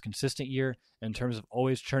is our most consistent year in terms of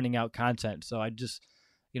always churning out content. So I just,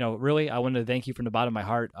 really, I wanted to thank you from the bottom of my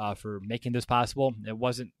heart for making this possible. It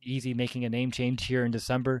wasn't easy making a name change here in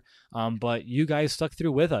December, but you guys stuck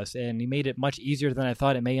through with us, and you made it much easier than I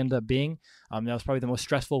thought it may end up being. That was probably the most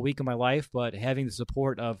stressful week of my life, but having the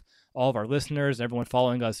support of all of our listeners, everyone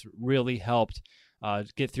following us, really helped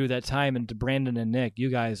get through that time. And to Brandon and Nick, you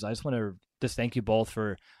guys, I just want to just thank you both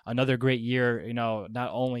for another great year. Not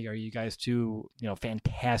only are you guys two,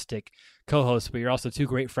 fantastic co-hosts, but you're also two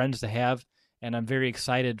great friends to have. And I'm very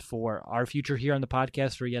excited for our future here on the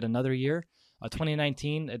podcast for yet another year.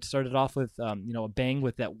 2019, it started off with, a bang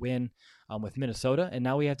with that win with Minnesota. And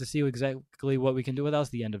now we have to see exactly what we can do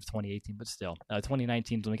without the end of 2018. But still,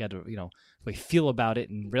 2019 is when we got to, we feel about it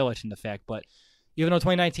and relish in the fact. But even though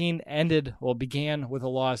 2019 began with a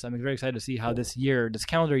loss, I'm very excited to see how this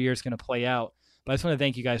calendar year is going to play out. But I just want to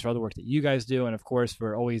thank you guys for all the work that you guys do. And of course,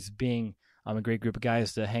 for always being a great group of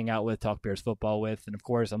guys to hang out with, talk Bears football with. And of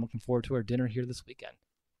course, I'm looking forward to our dinner here this weekend.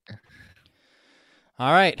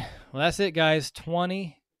 All right. Well, that's it, guys.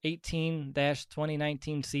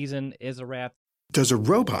 2018-2019 season is a wrap. Does a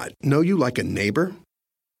robot know you like a neighbor?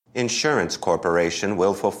 Insurance Corporation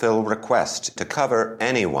will fulfill requests to cover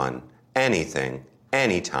anyone, anything,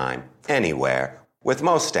 anytime, anywhere, with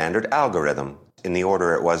most standard algorithm in the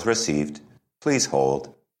order it was received. Please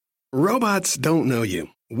hold. Robots don't know you.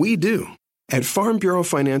 We do. At Farm Bureau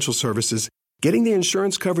Financial Services, getting the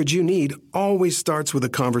insurance coverage you need always starts with a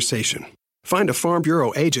conversation. Find a Farm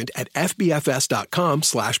Bureau agent at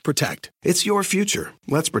fbfs.com/protect. It's your future.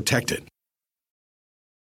 Let's protect it.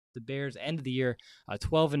 The Bears end of the year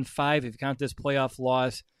 12-5. If you count this playoff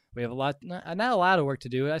loss, we have not a lot of work to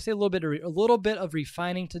do. I say a little bit of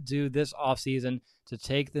refining to do this offseason to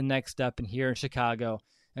take the next step in here in Chicago.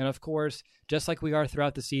 And of course, just like we are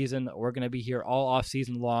throughout the season, we're going to be here all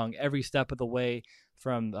offseason long, every step of the way,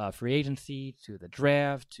 from free agency to the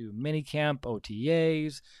draft to minicamp,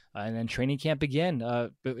 OTAs, and then training camp again.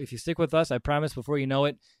 But if you stick with us, I promise before you know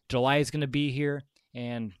it, July is going to be here.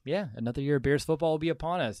 And yeah, another year of Bears football will be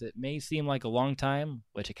upon us. It may seem like a long time,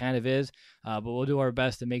 which it kind of is, but we'll do our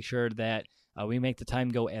best to make sure that we make the time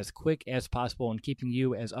go as quick as possible and keeping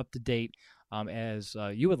you as up to date as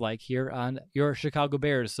you would like here on your Chicago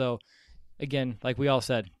Bears. So again, like we all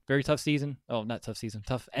said, very tough season. Oh, not tough season,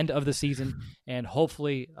 tough end of the season. And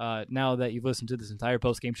hopefully now that you've listened to this entire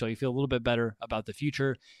post-game show, you feel a little bit better about the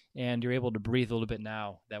future and you're able to breathe a little bit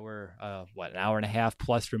now that we're, an hour and a half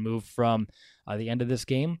plus removed from the end of this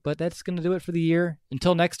game. But that's going to do it for the year.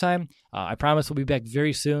 Until next time, I promise we'll be back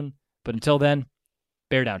very soon. But until then,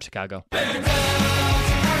 bear down, Chicago.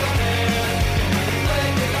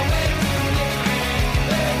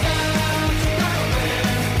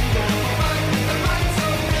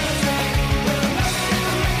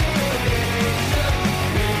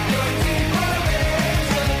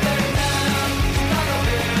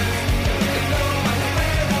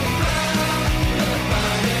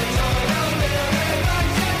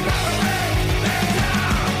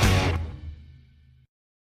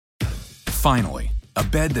 Finally, a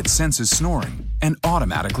bed that senses snoring and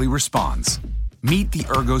automatically responds. Meet the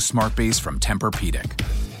Ergo Smart Base from Tempur-Pedic,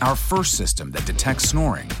 our first system that detects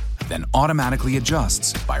snoring, then automatically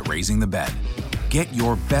adjusts by raising the bed. Get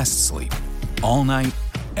your best sleep all night,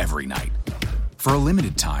 every night. For a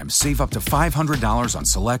limited time, save up to $500 on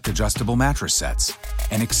select adjustable mattress sets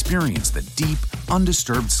and experience the deep,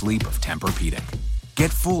 undisturbed sleep of Tempur-Pedic. Get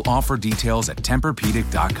full offer details at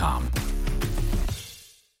TempurPedic.com.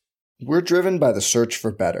 We're driven by the search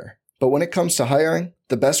for better. But when it comes to hiring,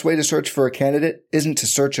 the best way to search for a candidate isn't to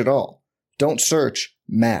search at all. Don't search,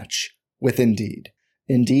 match with Indeed.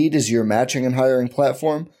 Indeed is your matching and hiring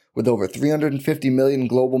platform with over 350 million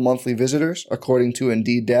global monthly visitors, according to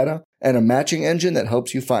Indeed data, and a matching engine that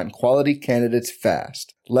helps you find quality candidates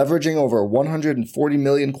fast. Leveraging over 140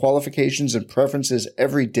 million qualifications and preferences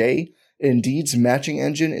every day, Indeed's matching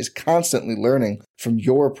engine is constantly learning from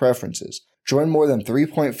your preferences. Join more than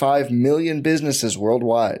 3.5 million businesses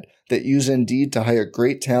worldwide that use Indeed to hire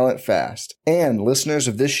great talent fast. And listeners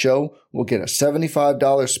of this show will get a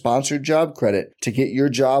 $75 sponsored job credit to get your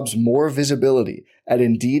jobs more visibility at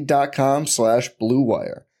Indeed.com/Blue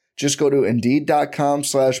Wire. Just go to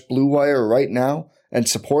Indeed.com/Blue Wire right now and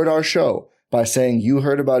support our show by saying you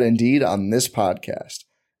heard about Indeed on this podcast.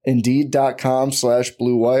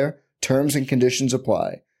 Indeed.com/Blue Wire. Terms and conditions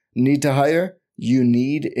apply. Need to hire? You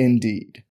need Indeed.